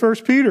to 1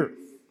 Peter.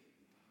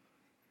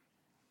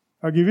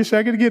 I'll give you a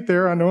second to get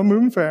there. I know I'm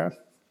moving fast.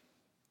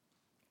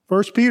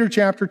 1 Peter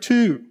chapter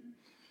 2,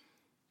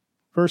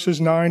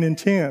 verses 9 and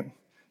 10.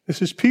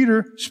 This is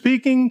Peter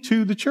speaking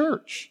to the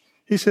church.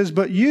 He says,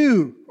 but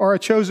you are a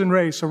chosen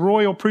race, a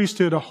royal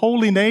priesthood, a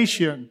holy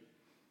nation.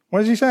 What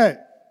does he say?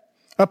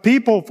 A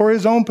people for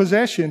his own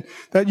possession,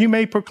 that you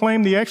may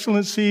proclaim the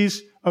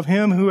excellencies of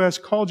him who has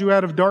called you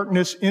out of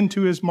darkness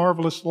into his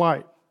marvelous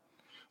light.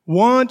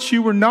 Once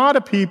you were not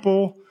a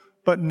people,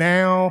 but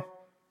now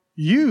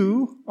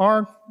you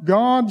are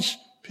God's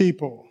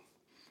people.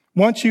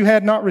 Once you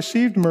had not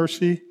received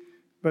mercy,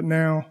 but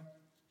now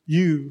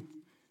you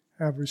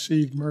have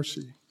received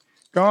mercy.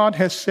 God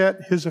has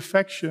set his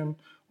affection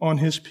on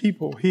his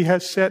people. He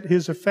has set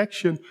his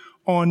affection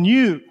on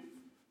you.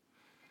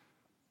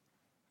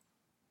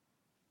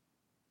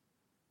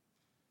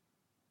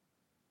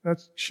 That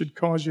should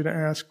cause you to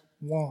ask,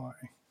 why?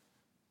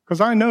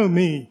 Because I know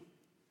me.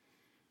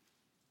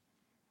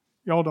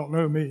 Y'all don't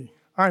know me.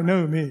 I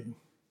know me.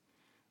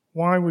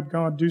 Why would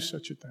God do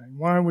such a thing?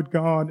 Why would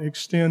God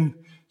extend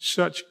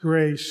such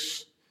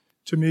grace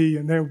to me?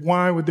 And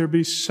why would there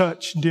be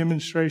such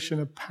demonstration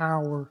of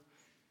power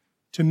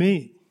to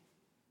me?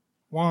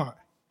 Why?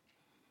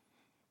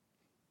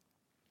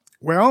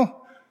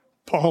 Well,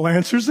 Paul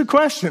answers the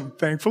question,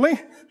 thankfully.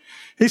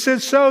 He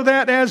says, so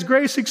that as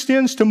grace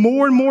extends to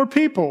more and more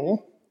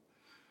people,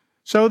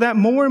 so that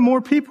more and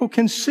more people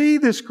can see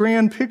this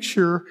grand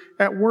picture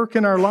at work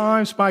in our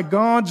lives by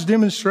God's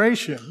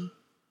demonstration,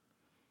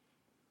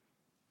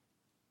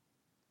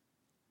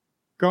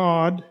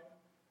 God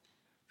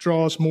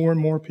draws more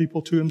and more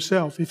people to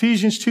himself.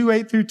 Ephesians 2,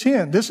 8 through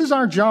 10. This is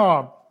our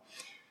job.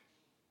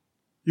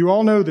 You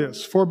all know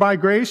this. For by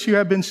grace you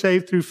have been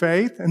saved through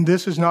faith, and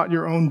this is not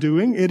your own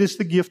doing. It is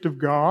the gift of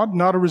God,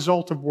 not a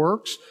result of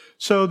works,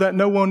 so that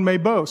no one may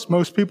boast.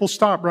 Most people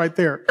stop right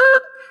there.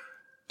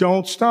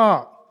 Don't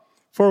stop.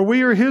 For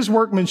we are his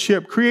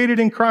workmanship, created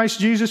in Christ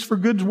Jesus for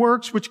good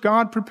works, which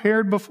God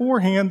prepared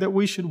beforehand that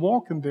we should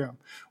walk in them.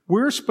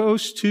 We're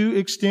supposed to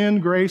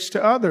extend grace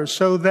to others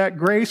so that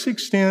grace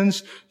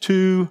extends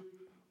to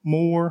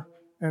more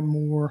and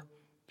more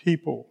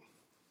people.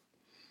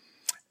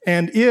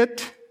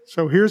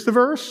 So here's the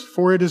verse.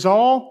 For it is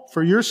all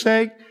for your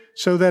sake,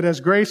 so that as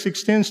grace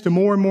extends to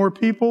more and more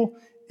people,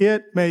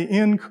 it may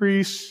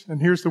increase.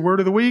 And here's the word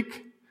of the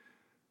week.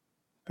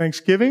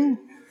 Thanksgiving.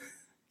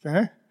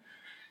 Okay.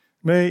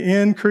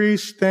 May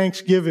increase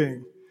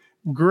thanksgiving.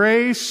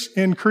 Grace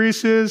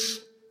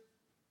increases,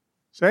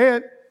 say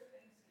it,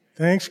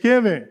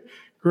 thanksgiving.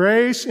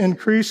 Grace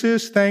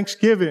increases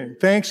thanksgiving.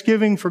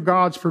 Thanksgiving for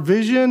God's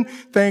provision,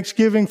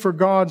 thanksgiving for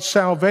God's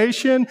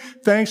salvation,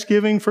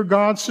 thanksgiving for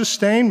God's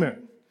sustainment.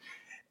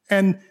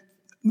 And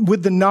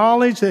with the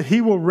knowledge that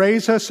he will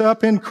raise us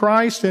up in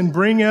Christ and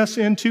bring us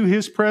into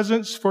his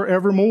presence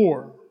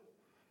forevermore.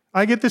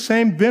 I get the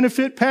same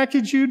benefit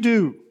package you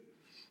do.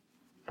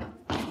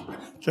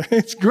 Okay,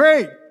 it's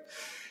great.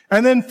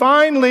 And then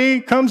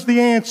finally comes the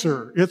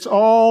answer. It's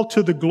all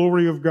to the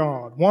glory of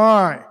God.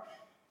 Why?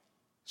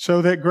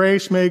 So that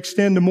grace may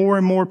extend to more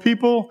and more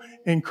people,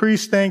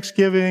 increase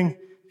thanksgiving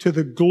to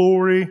the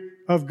glory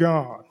of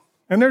God.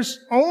 And there's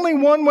only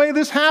one way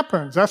this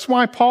happens. That's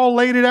why Paul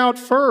laid it out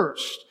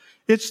first.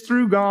 It's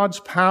through God's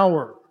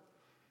power.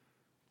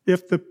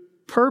 If the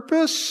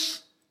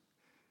purpose,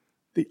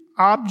 the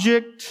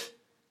object,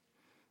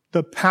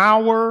 the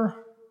power,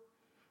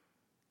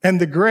 and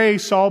the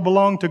grace all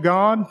belong to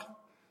God,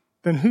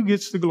 then who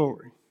gets the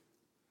glory?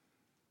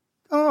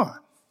 God.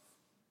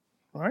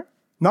 Right?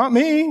 Not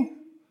me.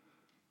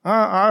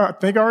 I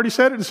think I already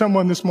said it to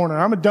someone this morning.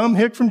 I'm a dumb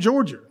hick from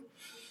Georgia.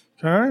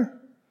 Okay?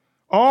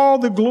 All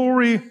the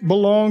glory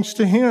belongs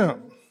to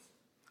him.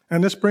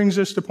 And this brings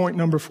us to point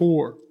number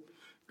 4.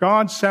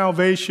 God's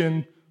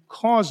salvation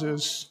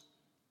causes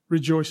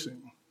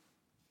rejoicing.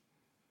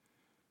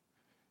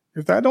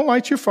 If that don't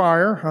light your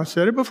fire, I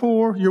said it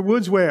before, your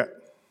wood's wet.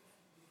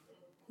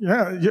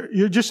 Yeah,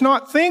 you're just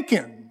not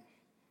thinking.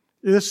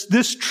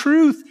 This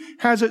truth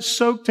has it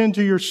soaked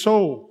into your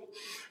soul.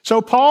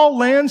 So Paul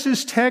lands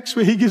his text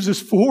where he gives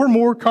us 4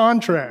 more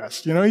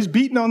contrasts. He's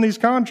beating on these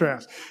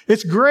contrasts.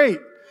 It's great.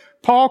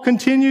 Paul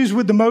continues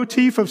with the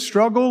motif of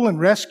struggle and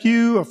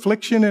rescue,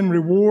 affliction and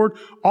reward,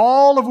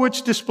 all of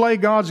which display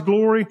God's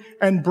glory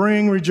and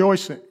bring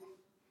rejoicing.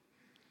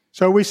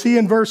 So we see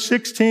in verse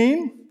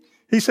 16,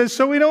 he says,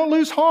 so we don't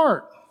lose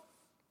heart.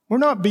 We're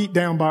not beat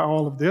down by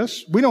all of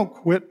this. We don't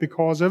quit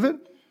because of it.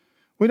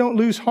 We don't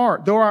lose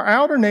heart. Though our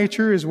outer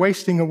nature is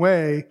wasting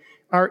away,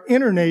 our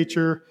inner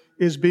nature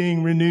is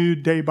being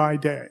renewed day by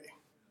day.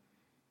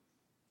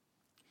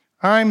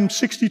 I'm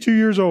 62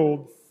 years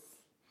old,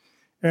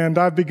 and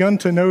I've begun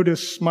to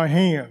notice my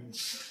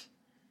hands.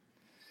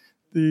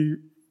 The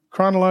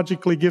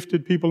chronologically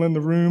gifted people in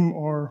the room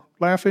are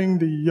laughing.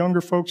 The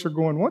younger folks are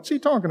going, what's he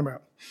talking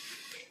about?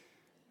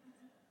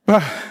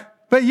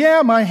 But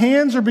yeah, my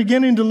hands are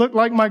beginning to look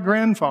like my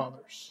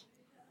grandfather's.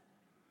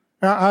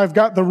 I've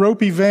got the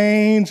ropey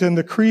veins and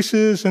the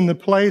creases in the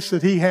place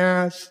that he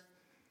has.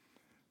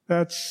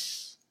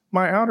 That's,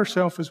 my outer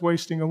self is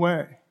wasting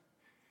away.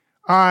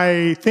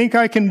 I think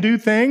I can do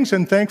things,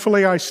 and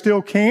thankfully I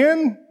still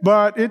can,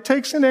 but it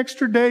takes an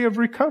extra day of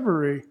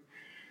recovery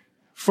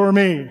for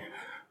me.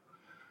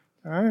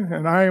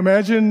 And I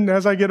imagine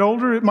as I get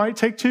older, it might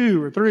take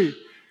 2 or 3.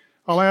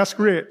 I'll ask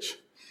Rich.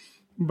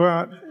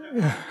 But,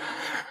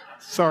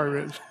 sorry,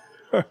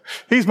 Rich.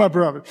 He's my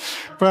brother.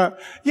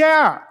 But,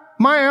 yeah,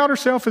 my outer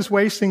self is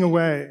wasting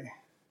away.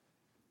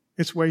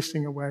 It's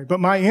wasting away. But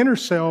my inner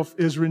self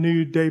is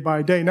renewed day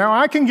by day. Now,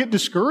 I can get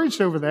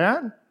discouraged over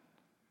that.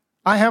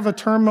 I have a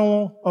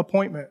terminal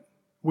appointment.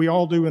 We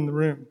all do in the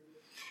room.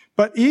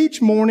 But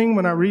each morning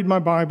when I read my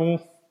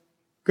Bible,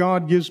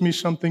 God gives me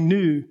something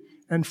new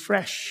and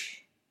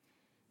fresh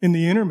in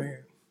the inner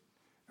man.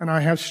 And I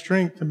have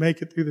strength to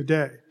make it through the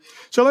day.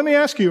 So let me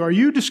ask you, are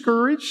you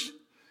discouraged?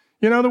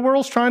 You know, the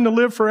world's trying to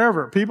live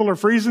forever. People are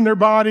freezing their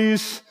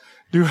bodies,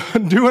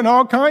 doing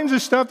all kinds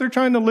of stuff. They're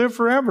trying to live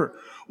forever.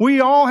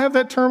 We all have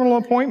that terminal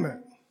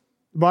appointment.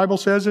 The Bible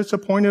says it's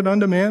appointed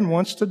unto man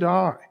once to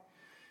die.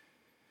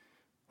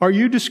 Are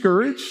you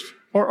discouraged,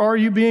 or are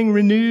you being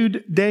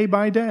renewed day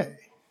by day?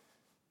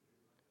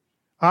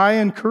 I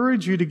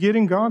encourage you to get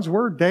in God's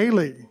Word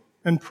daily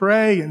and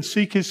pray and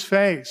seek His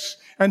face,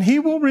 and He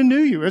will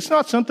renew you. It's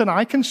not something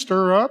I can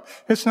stir up.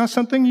 It's not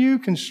something you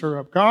can stir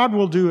up. God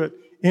will do it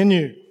in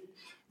you.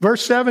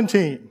 Verse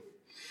 17,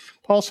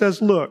 Paul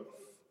says, look,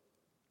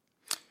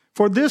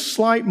 for this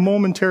slight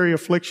momentary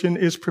affliction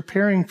is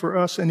preparing for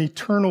us an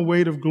eternal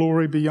weight of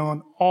glory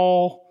beyond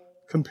all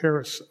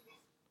comparison.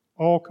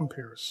 All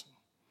comparison.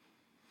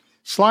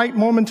 Slight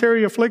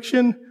momentary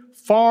affliction,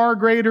 far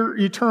greater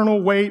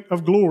eternal weight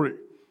of glory.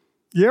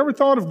 You ever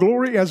thought of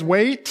glory as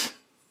weight?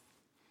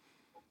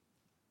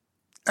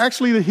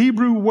 Actually, the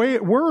Hebrew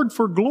word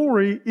for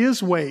glory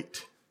is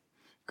weight.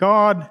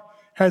 God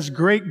has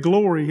great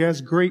glory. He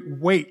has great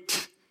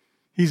weight.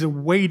 He's a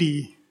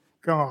weighty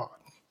God.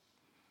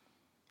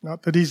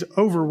 Not that He's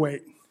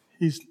overweight.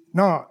 He's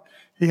not.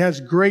 He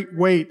has great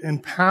weight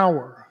and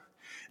power.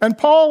 And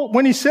Paul,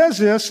 when he says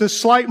this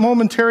slight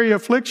momentary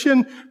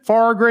affliction,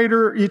 far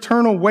greater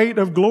eternal weight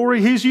of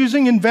glory, he's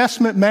using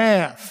investment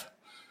math.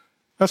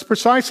 That's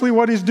precisely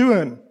what he's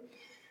doing.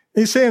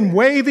 He's saying,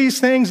 weigh these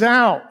things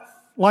out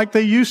like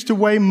they used to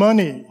weigh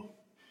money.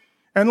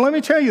 And let me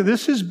tell you,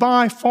 this is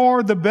by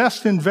far the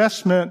best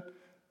investment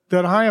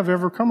that I have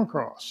ever come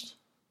across.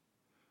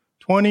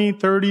 20,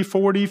 30,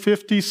 40,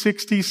 50,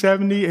 60,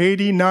 70,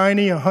 80,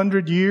 90,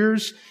 100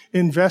 years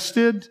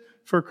invested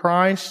for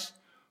Christ.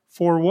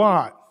 For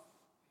what?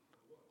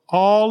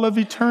 All of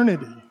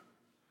eternity.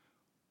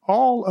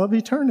 All of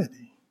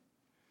eternity.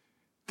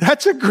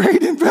 That's a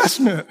great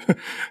investment.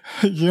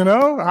 You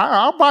know,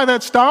 I'll buy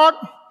that stock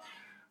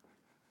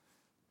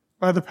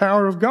by the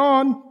power of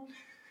God.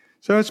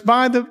 So it's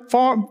by the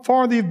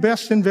far the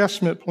best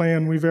investment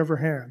plan we've ever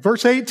had.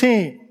 Verse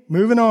 18,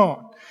 moving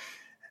on.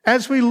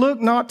 As we look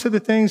not to the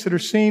things that are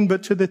seen,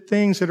 but to the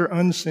things that are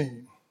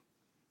unseen.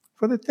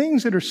 For the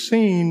things that are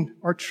seen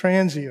are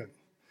transient,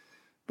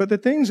 but the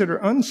things that are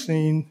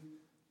unseen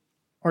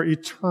are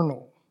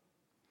eternal.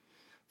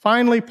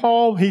 Finally,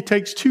 Paul, he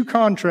takes 2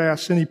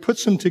 contrasts and he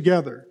puts them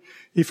together.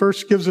 He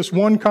first gives us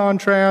one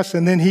contrast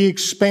and then he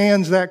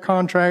expands that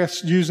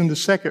contrast using the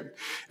second.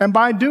 And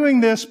by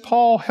doing this,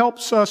 Paul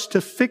helps us to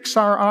fix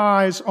our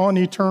eyes on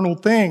eternal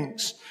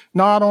things,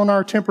 not on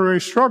our temporary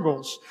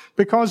struggles,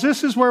 because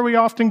this is where we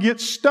often get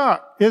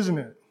stuck, isn't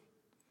it?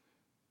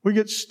 We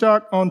get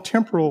stuck on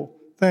temporal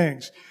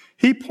things.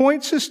 He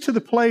points us to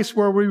the place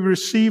where we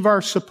receive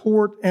our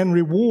support and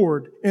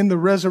reward in the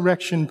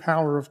resurrection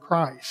power of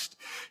Christ.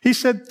 He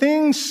said,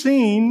 things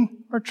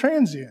seen are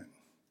transient.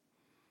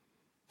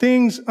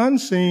 Things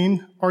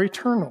unseen are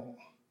eternal.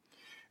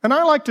 And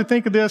I like to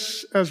think of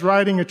this as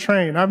riding a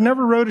train. I've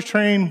never rode a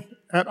train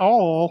at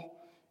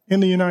all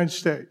in the United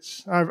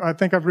States. I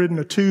think I've ridden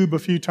a tube a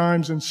few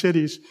times in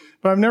cities,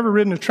 but I've never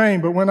ridden a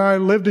train. But when I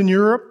lived in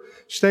Europe,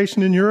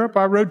 stationed in Europe,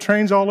 I rode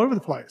trains all over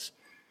the place.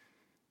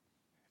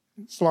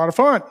 It's a lot of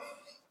fun.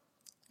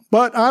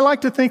 But I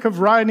like to think of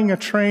riding a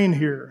train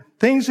here.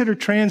 Things that are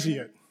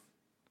transient.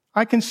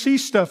 I can see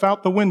stuff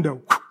out the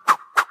window.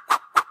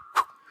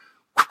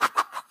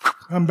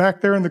 I'm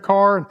back there in the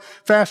car, and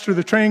faster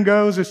the train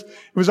goes. It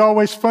was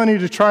always funny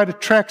to try to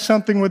track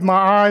something with my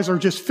eyes or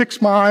just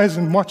fix my eyes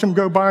and watch them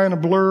go by in a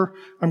blur.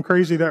 I'm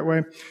crazy that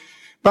way.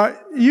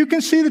 But you can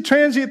see the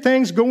transient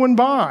things going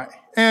by.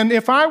 And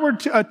if I were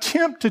to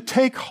attempt to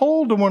take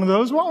hold of one of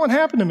those, what would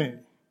happen to me?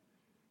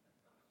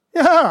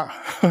 Yeah.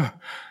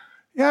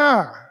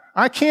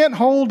 I can't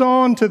hold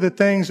on to the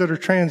things that are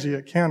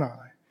transient, can I?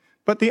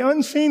 But the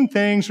unseen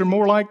things are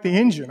more like the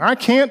engine. I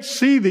can't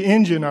see the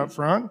engine up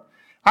front.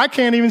 I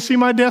can't even see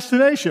my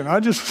destination. I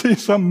just see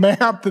some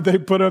map that they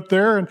put up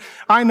there and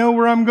I know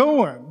where I'm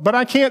going. But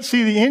I can't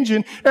see the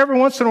engine. Every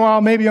once in a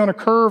while, maybe on a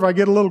curve, I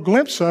get a little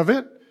glimpse of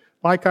it,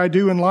 like I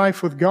do in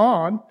life with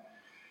God.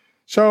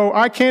 So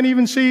I can't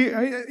even see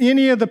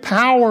any of the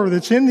power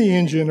that's in the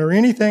engine or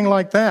anything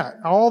like that.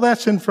 All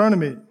that's in front of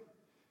me.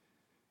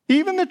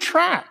 Even the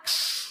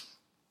tracks,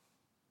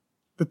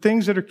 the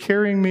things that are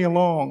carrying me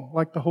along,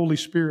 like the Holy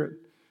Spirit,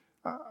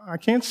 I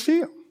can't see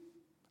them.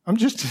 I'm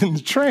just in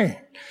the train,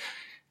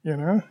 you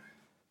know.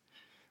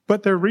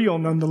 But they're real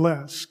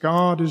nonetheless.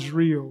 God is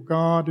real.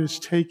 God is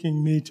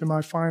taking me to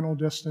my final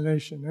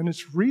destination, and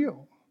it's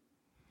real.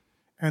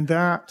 And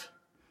that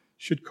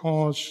should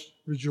cause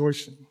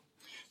rejoicing.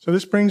 So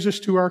this brings us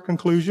to our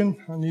conclusion.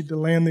 I need to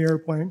land the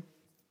airplane.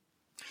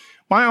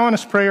 My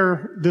honest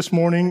prayer this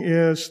morning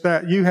is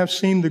that you have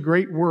seen the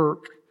great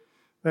work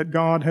that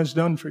God has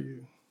done for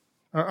you.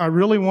 I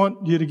really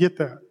want you to get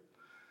that.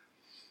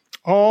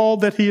 All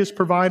that He has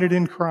provided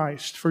in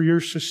Christ for your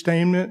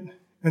sustainment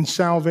and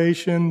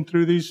salvation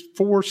through these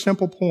 4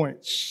 simple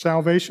points.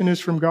 Salvation is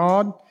from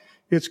God.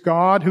 It's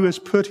God who has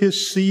put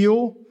His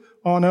seal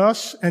on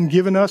us and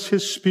given us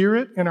His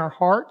Spirit in our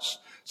hearts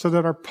so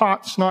that our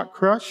pots not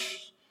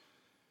crush.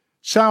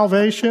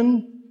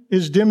 Salvation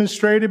is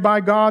demonstrated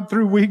by God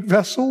through weak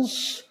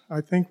vessels.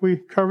 I think we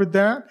covered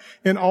that.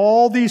 In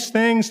all these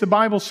things, the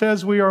Bible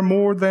says we are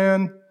more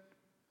than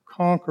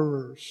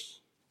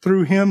conquerors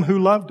through Him who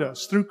loved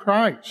us, through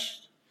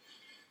Christ.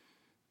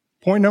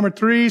 Point number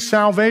 3,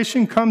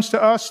 salvation comes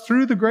to us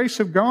through the grace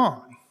of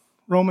God.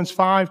 Romans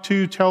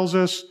 5:2 tells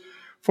us,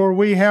 for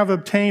we have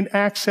obtained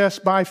access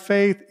by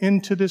faith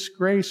into this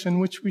grace in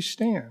which we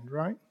stand,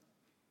 right?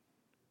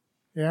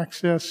 The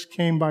access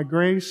came by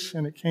grace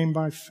and it came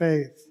by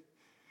faith.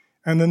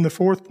 And then the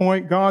 4th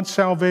point, God's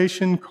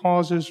salvation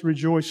causes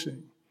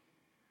rejoicing.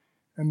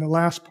 And the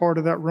last part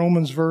of that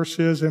Romans verse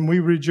is, and we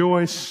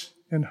rejoice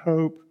in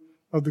hope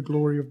of the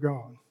glory of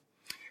God.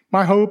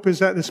 My hope is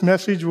that this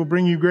message will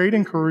bring you great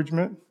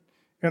encouragement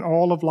in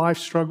all of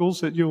life's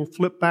struggles, that you'll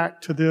flip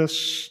back to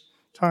this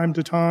time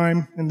to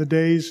time in the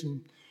days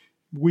and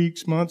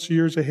weeks, months,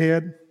 years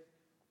ahead,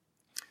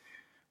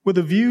 with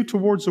a view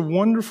towards the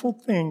wonderful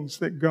things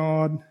that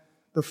God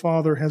the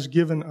Father has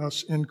given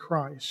us in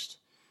Christ,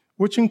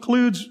 which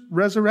includes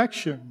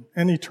resurrection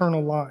and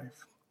eternal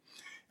life.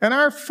 And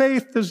our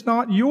faith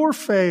your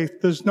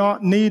faith does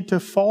not need to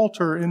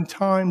falter in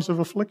times of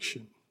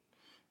affliction,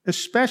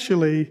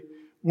 especially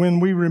when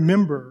we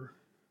remember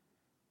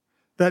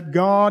that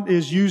God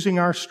is using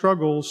our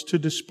struggles to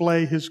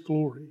display His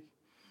glory.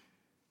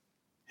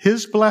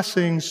 His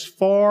blessings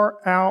far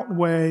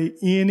outweigh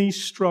any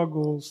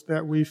struggles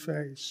that we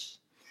face.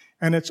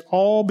 And it's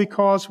all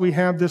because we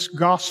have this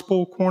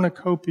gospel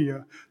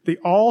cornucopia, the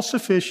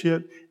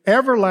all-sufficient,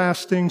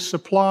 everlasting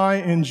supply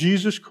in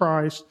Jesus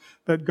Christ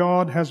that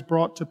God has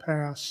brought to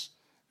pass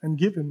and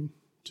given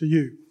to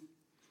you.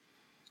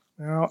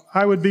 Now,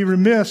 I would be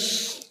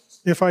remiss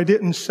if I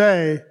didn't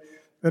say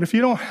that if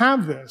you don't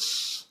have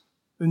this,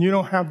 then you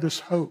don't have this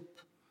hope.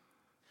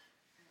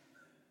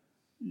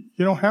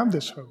 You don't have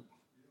this hope.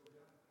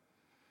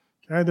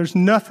 Okay? There's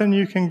nothing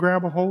you can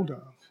grab a hold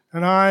of.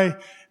 And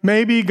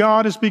maybe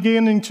God is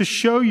beginning to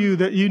show you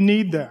that you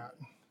need that.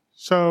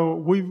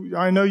 So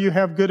I know you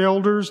have good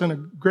elders and a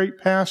great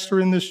pastor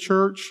in this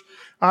church.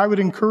 I would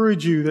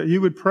encourage you that you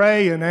would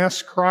pray and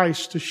ask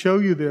Christ to show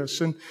you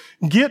this and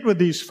get with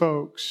these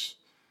folks.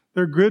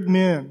 They're good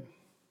men.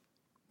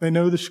 They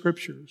know the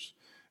Scriptures,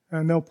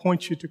 and they'll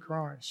point you to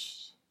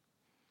Christ.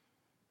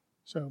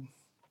 So,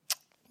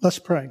 let's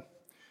pray.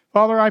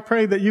 Father, I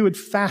pray that you would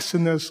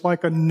fasten this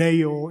like a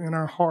nail in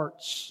our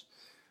hearts,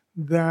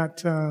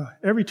 that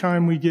every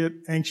time we get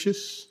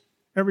anxious,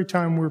 every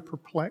time we're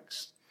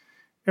perplexed,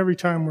 every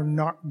time we're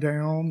knocked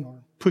down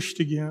or pushed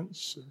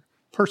against or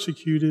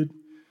persecuted,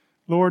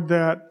 Lord,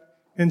 that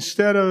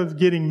instead of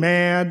getting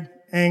mad,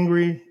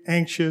 angry,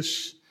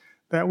 anxious,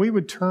 that we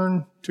would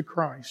turn to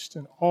Christ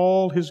and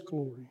all His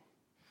glory.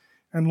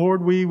 And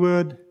Lord, we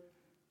would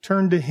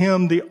turn to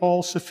Him, the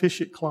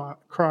all-sufficient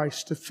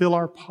Christ, to fill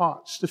our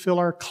pots, to fill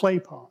our clay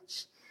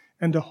pots,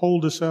 and to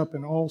hold us up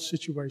in all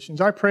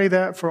situations. I pray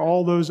that for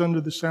all those under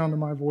the sound of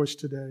my voice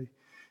today.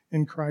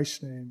 In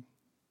Christ's name,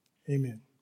 amen.